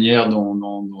la manière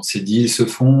dont ces deals se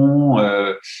font,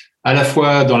 à la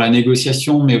fois dans la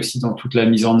négociation, mais aussi dans toute la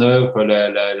mise en œuvre,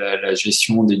 la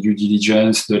gestion des due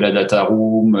diligence, de la data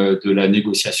room, de la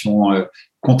négociation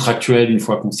contractuelle une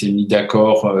fois qu'on s'est mis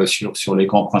d'accord sur les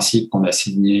grands principes, qu'on a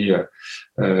signé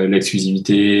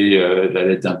l'exclusivité, la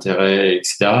lettre d'intérêt,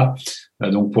 etc.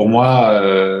 Donc pour moi,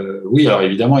 oui, alors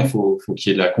évidemment, il faut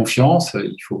qu'il y ait de la confiance,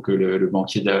 il faut que le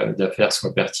banquier d'affaires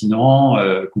soit pertinent,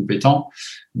 compétent,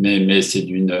 mais c'est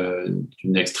d'une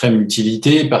extrême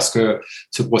utilité parce que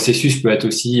ce processus peut être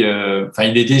aussi,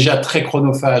 il est déjà très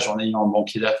chronophage en ayant un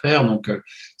banquier d'affaires, donc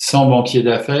sans banquier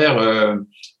d'affaires,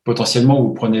 potentiellement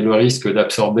vous prenez le risque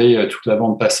d'absorber toute la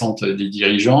bande passante des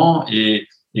dirigeants et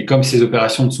comme ces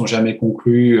opérations ne sont jamais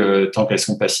conclues tant qu'elles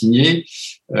sont pas signées,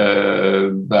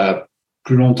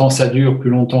 plus longtemps ça dure,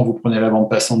 plus longtemps vous prenez la bande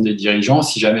passante des dirigeants.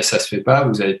 Si jamais ça se fait pas,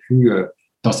 vous avez pu,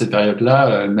 dans cette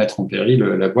période-là, mettre en péril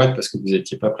la boîte parce que vous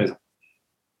n'étiez pas présent.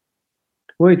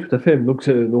 Oui, tout à fait. Donc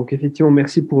effectivement,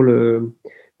 merci pour le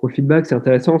feedback. C'est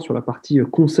intéressant sur la partie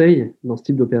conseil dans ce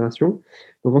type d'opération.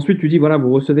 Donc ensuite, tu dis, voilà,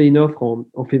 vous recevez une offre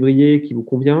en février qui vous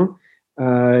convient.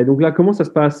 Donc là, comment ça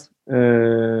se passe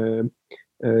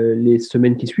les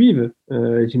semaines qui suivent,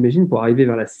 j'imagine, pour arriver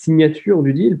vers la signature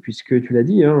du deal, puisque tu l'as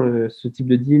dit, ce type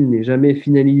de deal n'est jamais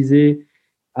finalisé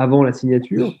avant la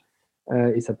signature,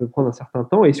 et ça peut prendre un certain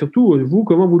temps. Et surtout, vous,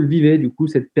 comment vous le vivez, du coup,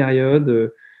 cette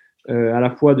période à la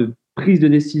fois de prise de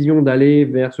décision d'aller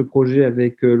vers ce projet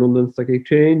avec London Stock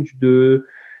Exchange, de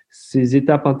ces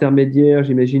étapes intermédiaires,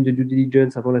 j'imagine, de due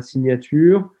diligence avant la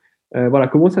signature. Voilà,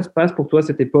 comment ça se passe pour toi,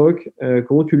 cette époque?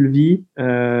 Comment tu le vis?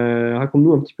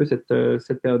 Raconte-nous un petit peu cette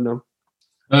période-là.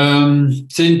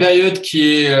 C'est une période qui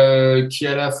est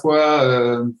à la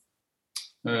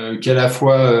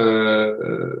fois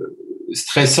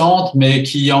stressante, mais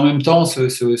qui en même temps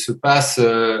se passe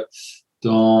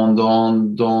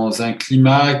dans un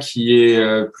climat qui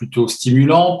est plutôt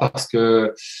stimulant parce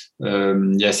que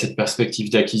il y a cette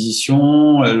perspective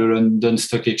d'acquisition. Le London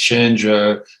Stock Exchange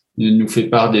nous fait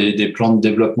part des plans de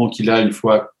développement qu'il a une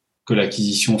fois que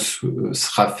l'acquisition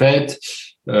sera faite.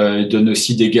 Il donne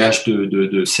aussi des gages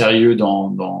de sérieux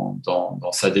dans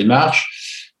sa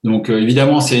démarche. Donc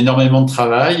évidemment, c'est énormément de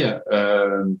travail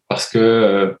parce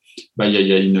que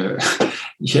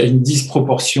il y a une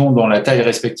disproportion dans la taille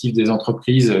respective des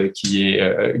entreprises qui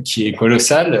est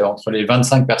colossale entre les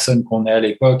 25 personnes qu'on est à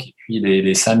l'époque et puis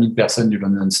les 5000 personnes du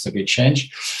London Stock Exchange.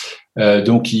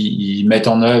 Donc ils mettent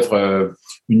en œuvre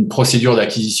une procédure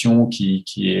d'acquisition qui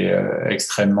est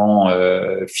extrêmement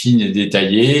fine et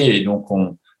détaillée, et donc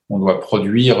on doit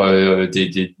produire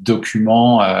des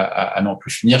documents à n'en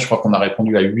plus finir. Je crois qu'on a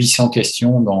répondu à 800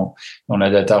 questions dans la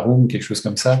data room, quelque chose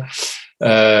comme ça.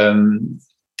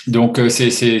 Donc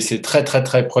c'est très très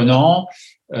très prenant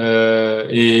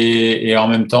et en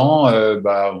même temps il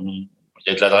y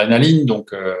a de l'adrénaline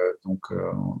donc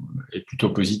est plutôt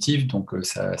positif, donc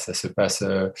ça se passe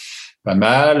pas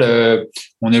mal.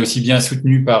 On est aussi bien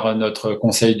soutenu par notre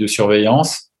conseil de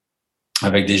surveillance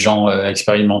avec des gens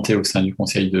expérimentés au sein du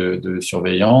conseil de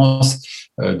surveillance.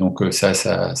 Donc ça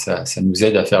nous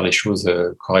aide à faire les choses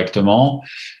correctement.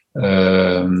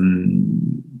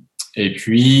 Et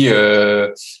puis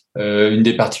une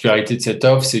des particularités de cette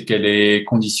offre, c'est qu'elle est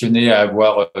conditionnée à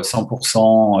avoir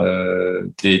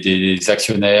 100% des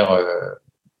actionnaires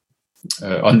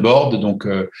on board. Donc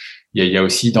il y a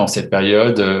aussi dans cette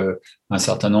période un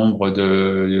certain nombre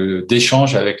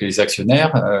d'échanges avec les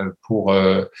actionnaires pour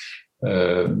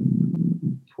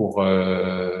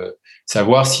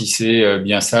savoir si c'est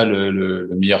bien ça le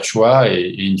meilleur choix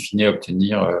et in fine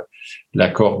obtenir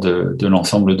l'accord de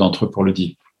l'ensemble d'entre eux pour le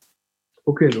deal.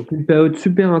 Ok, donc une période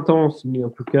super intense, mais en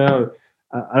tout cas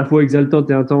à la fois exaltante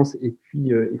et intense, et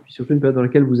puis surtout une période dans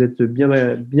laquelle vous êtes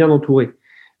bien entouré.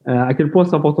 À quel point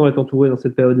c'est important d'être entouré dans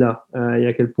cette période-là, et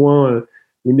à quel point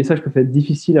les messages peuvent être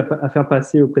difficiles à faire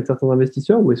passer auprès de certains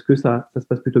investisseurs, ou est-ce que ça se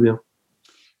passe plutôt bien?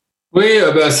 Oui,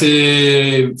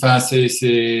 c'est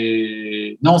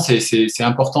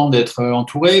important d'être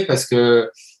entouré parce que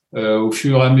au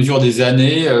fur et à mesure des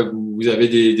années, vous avez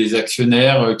des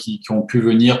actionnaires qui ont pu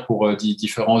venir pour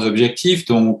différents objectifs.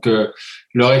 Donc,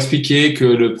 leur expliquer que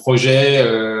le projet,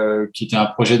 qui était un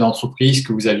projet d'entreprise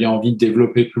que vous aviez envie de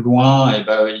développer plus loin,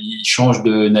 il change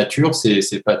de nature.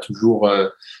 C'est pas toujours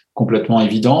complètement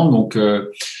évident. Donc,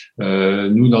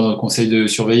 nous, dans notre conseil de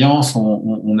surveillance,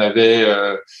 on avait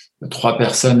 3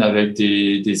 personnes avec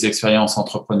des expériences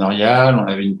entrepreneuriales. On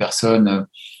avait une personne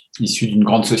issue d'une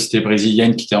grande société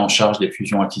brésilienne qui était en charge des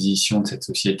fusions-acquisitions de cette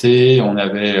société. On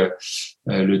avait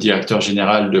le directeur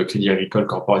général de Crédit Agricole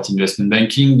Corporate Investment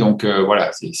Banking. Donc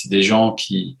voilà, c'est des gens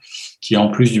qui en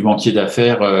plus du banquier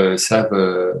d'affaires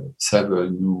savent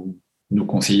nous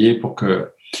conseiller pour qu'on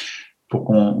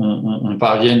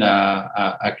parvienne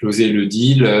à closer le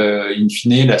deal. In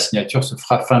fine, la signature se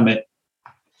fera fin mai.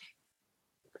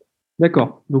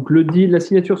 D'accord. Donc la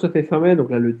signature se fait fin mai.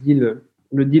 Donc là, le deal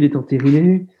est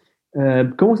entériné.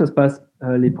 Comment ça se passe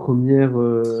les premiers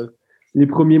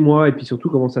mois, et puis surtout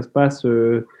comment ça se passe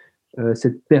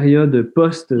cette période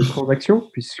post-transaction,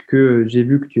 puisque j'ai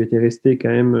vu que tu étais resté quand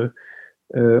même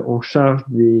en charge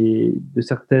de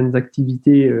certaines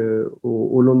activités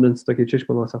au London Stock Exchange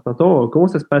pendant un certain temps. Comment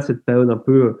ça se passe cette période un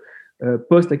peu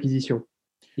post-acquisition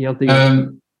et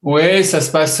intégration? Oui, ça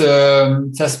se passe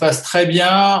très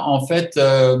bien. En fait,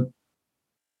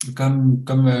 comme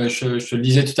je te le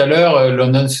disais tout à l'heure,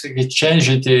 London Stock Exchange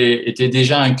était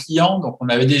déjà un client, donc on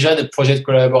avait déjà des projets de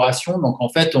collaboration. Donc en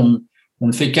fait, on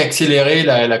ne fait qu'accélérer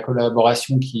la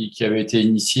collaboration qui avait été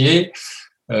initiée.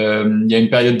 Il y a une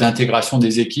période d'intégration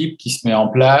des équipes qui se met en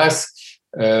place.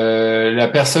 La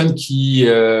personne qui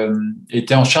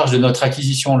était en charge de notre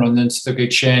acquisition London Stock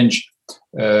Exchange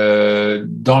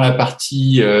dans la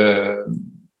partie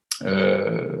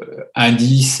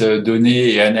indices,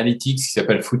 données et analytics qui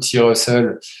s'appelle FTSE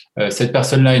Russell. Cette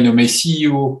personne-là est nommée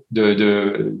CEO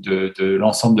de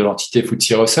l'ensemble de l'entité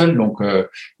FTSE Russell. Donc,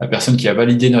 la personne qui a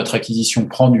validé notre acquisition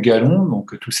prend du galon.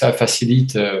 Donc, tout ça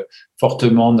facilite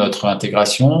fortement notre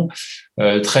intégration.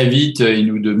 Très vite, ils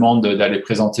nous demandent d'aller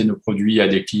présenter nos produits à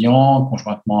des clients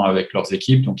conjointement avec leurs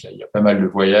équipes. Donc, il y a pas mal de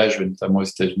voyages, notamment aux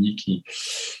États-Unis,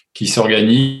 qui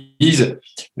s'organisent.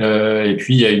 Et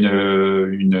puis, il y a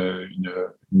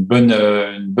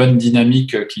une bonne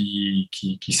dynamique qui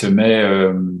se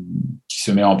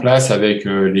met en place avec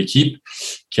l'équipe,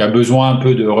 qui a besoin un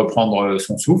peu de reprendre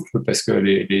son souffle parce que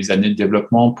les années de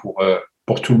développement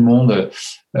pour tout le monde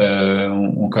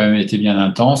ont quand même été bien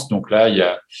intenses. Donc là, il y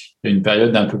a une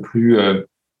période un peu plus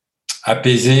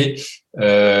apaisée, ou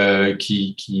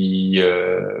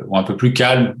un peu plus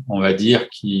calme, on va dire,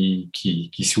 qui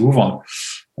s'ouvre.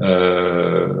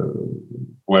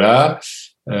 Voilà.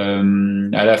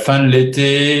 À la fin de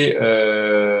l'été,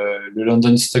 le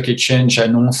London Stock Exchange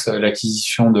annonce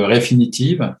l'acquisition de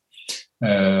Refinitiv,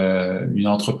 une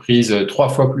entreprise 3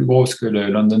 fois plus grosse que le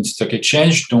London Stock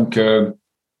Exchange. Donc,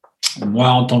 moi,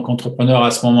 en tant qu'entrepreneur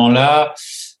à ce moment-là,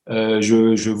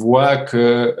 je vois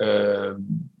que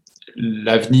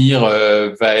l'avenir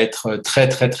va être très,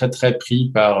 très, très, très pris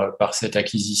par cette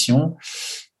acquisition.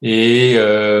 Et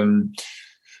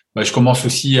je commence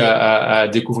aussi à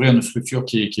découvrir une structure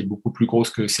qui est beaucoup plus grosse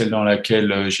que celle dans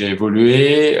laquelle j'ai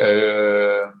évolué.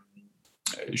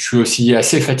 Je suis aussi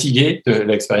assez fatigué de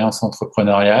l'expérience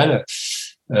entrepreneuriale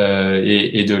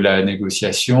et de la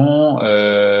négociation.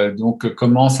 Donc,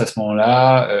 commence à ce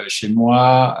moment-là, chez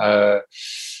moi,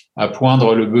 à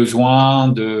poindre le besoin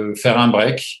de faire un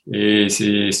break. Et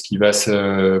c'est ce qui va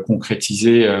se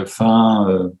concrétiser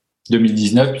fin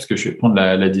 2019, puisque je vais prendre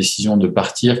la décision de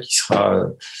partir qui sera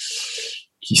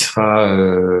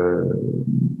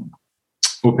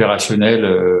opérationnelle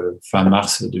fin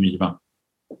mars 2020.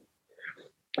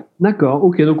 D'accord,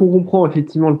 ok. Donc, on comprend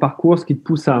effectivement le parcours, ce qui te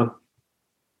pousse à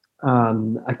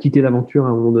quitter l'aventure à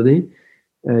un moment donné.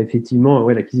 Effectivement,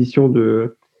 ouais, l'acquisition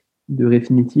de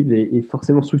Refinitiv est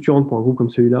forcément structurante pour un groupe comme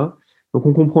celui-là. Donc,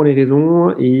 on comprend les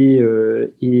raisons et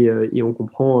on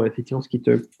comprend effectivement ce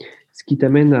qui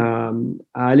t'amène à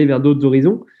aller vers d'autres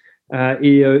horizons.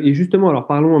 Et justement, alors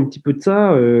parlons un petit peu de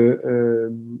ça.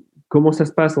 Comment ça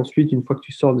se passe ensuite une fois que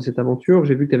tu sors de cette aventure?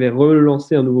 J'ai vu que tu avais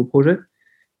relancé un nouveau projet,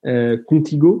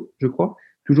 Contigo, je crois,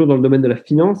 toujours dans le domaine de la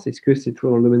finance. Est-ce que c'est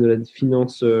toujours dans le domaine de la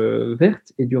finance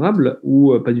verte et durable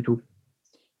ou pas du tout?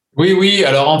 Oui.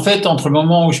 Alors, en fait, entre le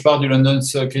moment où je pars du London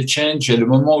Stock Exchange et le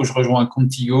moment où je rejoins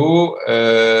Contigo,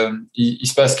 il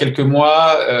se passe quelques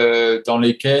mois dans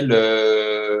lesquels,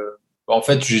 en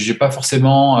fait, j'ai pas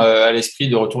forcément à l'esprit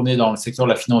de retourner dans le secteur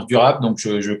de la finance durable. Donc,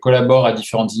 je collabore à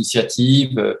différentes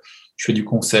initiatives. Je fais du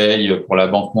conseil pour la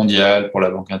Banque mondiale, pour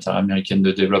la Banque interaméricaine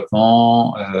de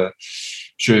développement.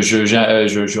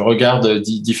 Je regarde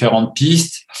différentes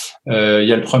pistes. Il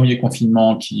y a le premier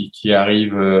confinement qui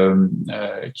arrive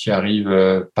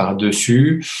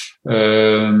par-dessus.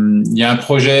 Il y a un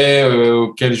projet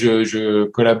auquel je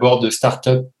collabore de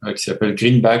start-up qui s'appelle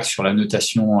Greenback sur la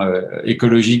notation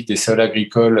écologique des sols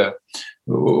agricoles,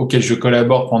 auquel je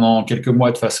collabore pendant quelques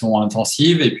mois de façon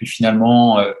intensive. Et puis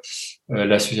finalement,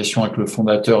 l'association avec le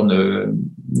fondateur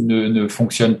ne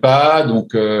fonctionne pas.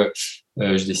 Donc,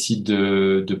 je décide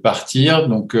de partir.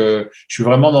 Donc, je suis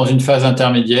vraiment dans une phase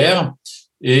intermédiaire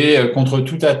et contre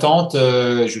toute attente,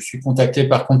 je suis contacté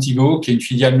par Contigo, qui est une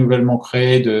filiale nouvellement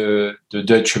créée de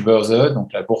Deutsche Börse,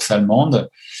 donc la bourse allemande,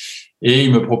 et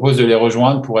ils me proposent de les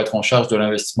rejoindre pour être en charge de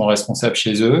l'investissement responsable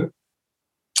chez eux.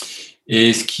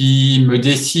 Et ce qui me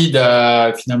décide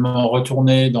à finalement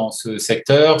retourner dans ce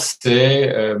secteur,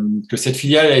 c'est que cette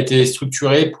filiale a été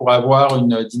structurée pour avoir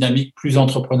une dynamique plus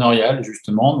entrepreneuriale,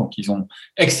 justement. Donc, ils ont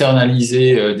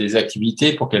externalisé des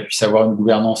activités pour qu'elles puissent avoir une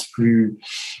gouvernance plus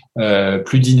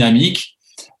dynamique.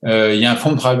 Il y a un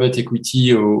fonds de private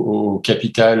equity au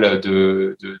capital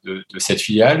de cette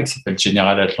filiale qui s'appelle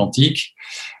General Atlantic.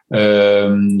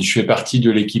 Je fais partie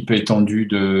de l'équipe étendue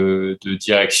de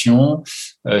direction.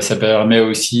 Ça permet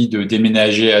aussi de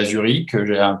déménager à Zurich.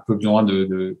 J'ai un peu besoin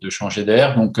de changer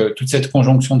d'air. Donc, toute cette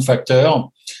conjonction de facteurs,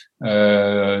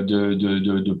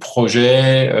 de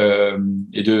projets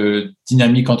et de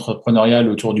dynamique entrepreneuriale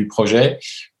autour du projet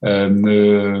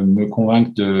me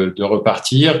convainquent de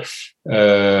repartir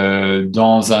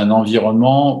dans un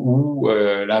environnement où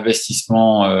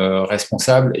l'investissement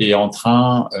responsable est en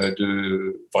train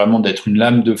de vraiment d'être une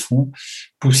lame de fond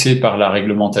poussée par la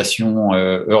réglementation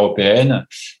européenne.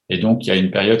 Et donc, il y a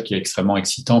une période qui est extrêmement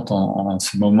excitante en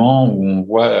ce moment où on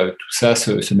voit tout ça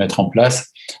se mettre en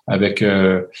place avec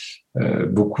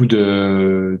beaucoup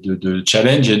de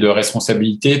challenges et de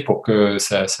responsabilités pour que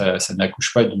ça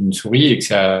n'accouche pas d'une souris et que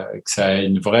ça ait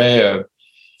une vraie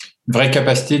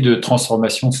capacité de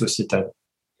transformation sociétale.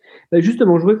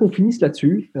 Justement, je voudrais qu'on finisse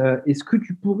là-dessus. Est-ce que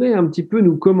tu pourrais un petit peu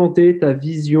nous commenter ta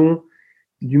vision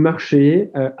du marché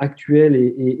actuel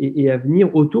et à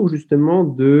venir autour justement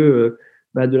de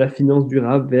la finance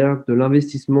durable, verte, de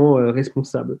l'investissement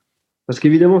responsable? Parce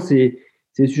qu'évidemment, c'est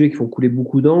des sujets qui font couler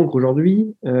beaucoup d'encre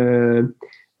aujourd'hui.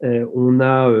 On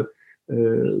a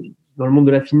dans le monde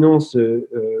de la finance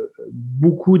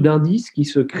beaucoup d'indices qui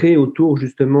se créent autour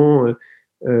justement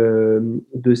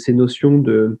de ces notions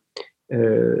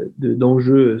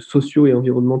d'enjeux sociaux et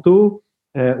environnementaux.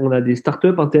 On a des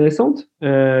startups intéressantes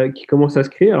qui commencent à se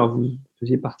créer. Alors, vous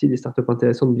faisiez partie des startups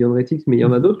intéressantes de Beyond Retics, mais il y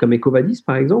en a d'autres, comme Ecovadis,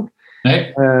 par exemple.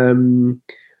 Ouais.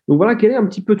 Donc voilà, quelle est un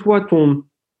petit peu, toi,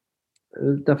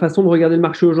 ta façon de regarder le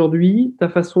marché aujourd'hui, ta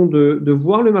façon de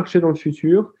voir le marché dans le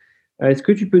futur? Est-ce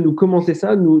que tu peux nous commenter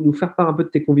ça, nous faire part un peu de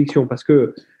tes convictions? Parce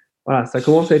que voilà, ça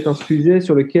commence à être un sujet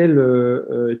sur lequel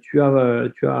tu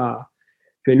as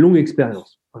une longue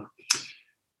expérience. Voilà.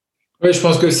 Oui, je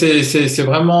pense que c'est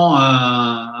vraiment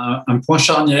un point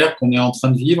charnière qu'on est en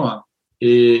train de vivre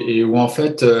et où en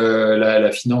fait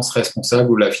la finance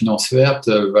responsable ou la finance verte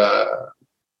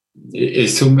est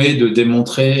sommée de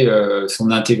démontrer son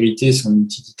intégrité, son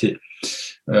utilité.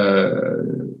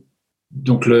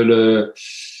 Donc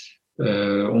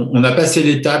on a passé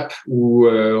l'étape où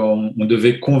on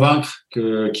devait convaincre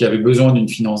qu'il y avait besoin d'une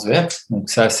finance verte. Donc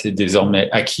ça, c'est désormais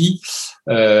acquis.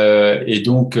 Et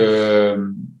donc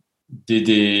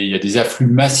il y a des afflux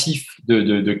massifs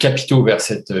de capitaux vers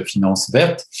cette finance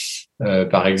verte.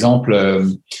 Par exemple,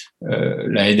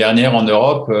 l'année dernière en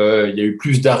Europe, il y a eu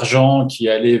plus d'argent qui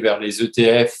allait vers les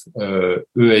ETF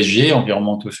ESG,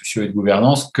 environnementaux, sociaux et de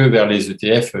gouvernance, que vers les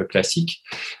ETF classiques.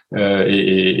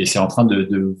 Et c'est en train de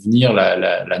devenir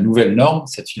la nouvelle norme,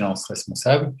 cette finance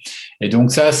responsable. Et donc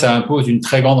ça impose une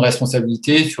très grande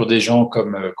responsabilité sur des gens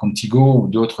comme Contigo ou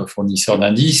d'autres fournisseurs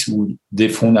d'indices ou des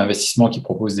fonds d'investissement qui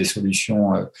proposent des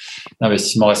solutions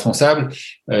d'investissement responsable,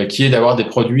 qui est d'avoir des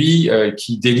produits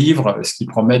qui délivrent ce qu'ils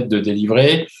promettent de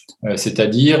délivrer,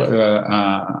 c'est-à-dire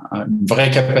une vraie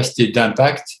capacité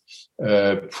d'impact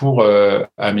pour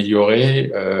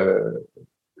améliorer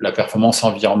la performance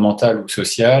environnementale ou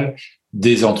sociale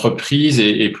des entreprises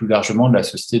et plus largement de la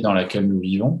société dans laquelle nous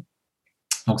vivons.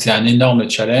 Donc, c'est un énorme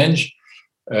challenge.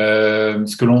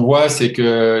 Ce que l'on voit, c'est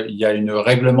qu'il y a une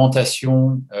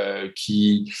réglementation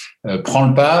qui prend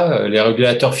le pas. Les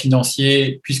régulateurs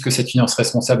financiers, puisque cette finance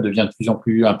responsable devient de plus en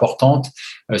plus importante,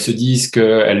 se disent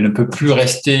qu'elle ne peut plus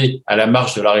rester à la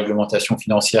marge de la réglementation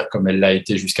financière comme elle l'a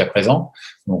été jusqu'à présent.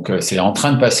 Donc, c'est en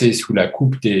train de passer sous la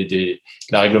coupe de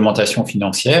la réglementation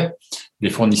financière. Les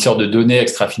fournisseurs de données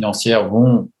extra-financières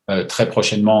vont très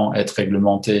prochainement être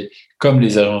réglementés comme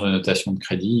les agences de notation de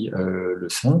crédit le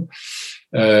sont.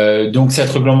 Donc,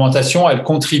 cette réglementation, elle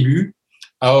contribue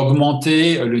à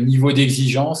augmenter le niveau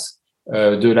d'exigence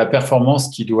de la performance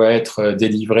qui doit être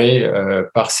délivrée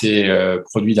par ces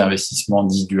produits d'investissement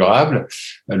dits durables.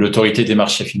 L'autorité des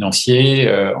marchés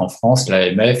financiers en France,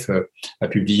 l'AMF, a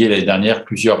publié l'année dernière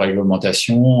plusieurs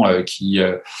réglementations qui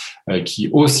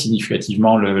haussent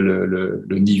significativement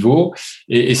le niveau.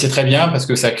 Et c'est très bien parce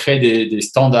que ça crée des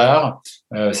standards,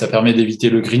 ça permet d'éviter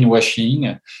le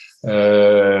greenwashing.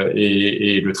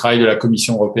 Et le travail de la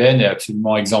Commission européenne est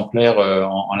absolument exemplaire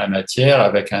en la matière,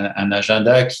 avec un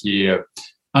agenda qui est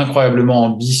incroyablement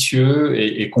ambitieux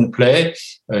et complet,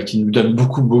 qui nous donne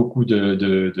beaucoup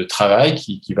de travail,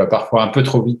 qui va parfois un peu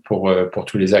trop vite pour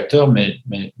tous les acteurs, mais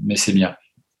c'est bien.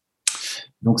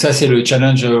 Donc ça, c'est le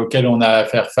challenge auquel on a à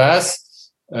faire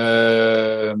face.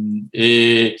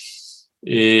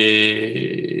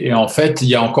 Et en fait, il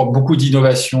y a encore beaucoup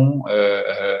d'innovations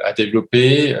à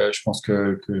développer. Je pense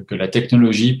que la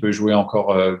technologie peut jouer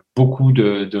encore beaucoup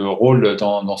de rôles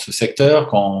dans ce secteur.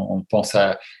 Quand on pense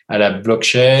à la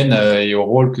blockchain et au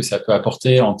rôle que ça peut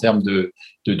apporter en termes de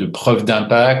preuve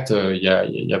d'impact, il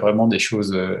y a vraiment des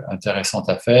choses intéressantes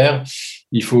à faire.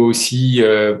 Il faut aussi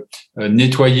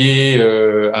nettoyer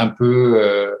un peu,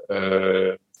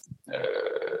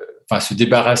 se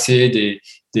débarrasser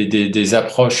des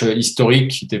approches historiques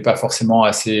qui n'étaient pas forcément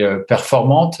assez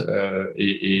performantes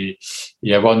et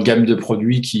avoir une gamme de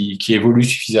produits qui évolue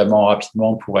suffisamment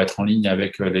rapidement pour être en ligne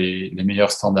avec les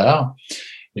meilleurs standards.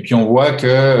 Et puis on voit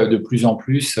que de plus en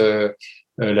plus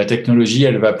la technologie,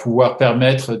 elle va pouvoir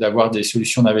permettre d'avoir des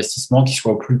solutions d'investissement qui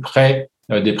soient au plus près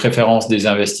des préférences des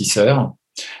investisseurs.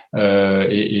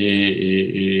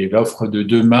 Et l'offre de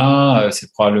demain,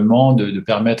 c'est probablement de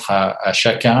permettre à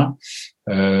chacun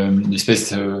une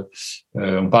espèce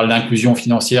on parle d'inclusion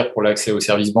financière pour l'accès aux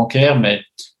services bancaires, mais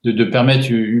de permettre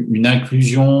une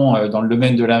inclusion dans le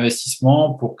domaine de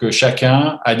l'investissement pour que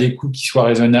chacun, à des coûts qui soient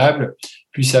raisonnables,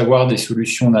 puisse avoir des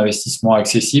solutions d'investissement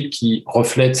accessibles qui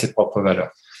reflètent ses propres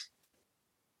valeurs.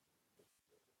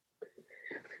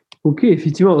 Ok,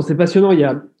 effectivement, c'est passionnant. Il y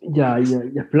a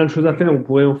plein de choses à faire. On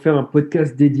pourrait en faire un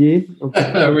podcast dédié.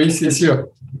 Ah oui, c'est sûr.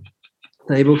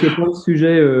 Tu as évoqué plein de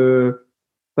sujets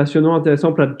passionnants,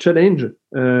 intéressants, plein de challenges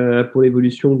pour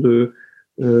l'évolution de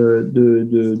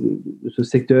de ce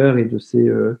secteur et de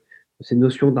ces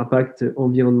notions d'impact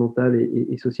environnemental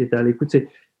et sociétal. Écoute,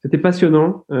 c'était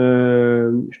passionnant.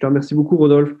 Je te remercie beaucoup,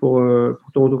 Rodolphe, pour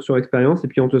ton retour sur expérience. Et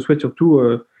puis, on te souhaite surtout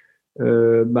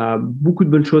beaucoup de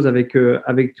bonnes choses avec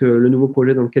le nouveau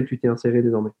projet dans lequel tu t'es inséré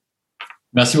désormais.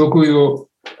 Merci beaucoup, Hugo.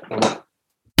 Au revoir.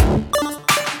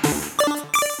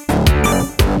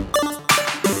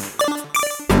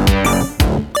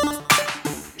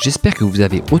 J'espère que vous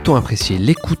avez autant apprécié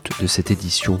l'écoute de cette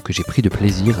édition que j'ai pris de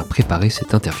plaisir à préparer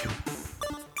cette interview.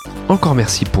 Encore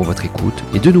merci pour votre écoute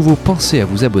et de nouveau pensez à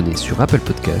vous abonner sur Apple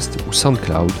Podcast ou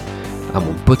SoundCloud à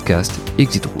mon podcast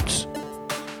Exit Roots.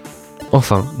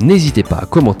 Enfin, n'hésitez pas à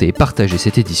commenter et partager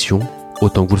cette édition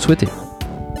autant que vous le souhaitez.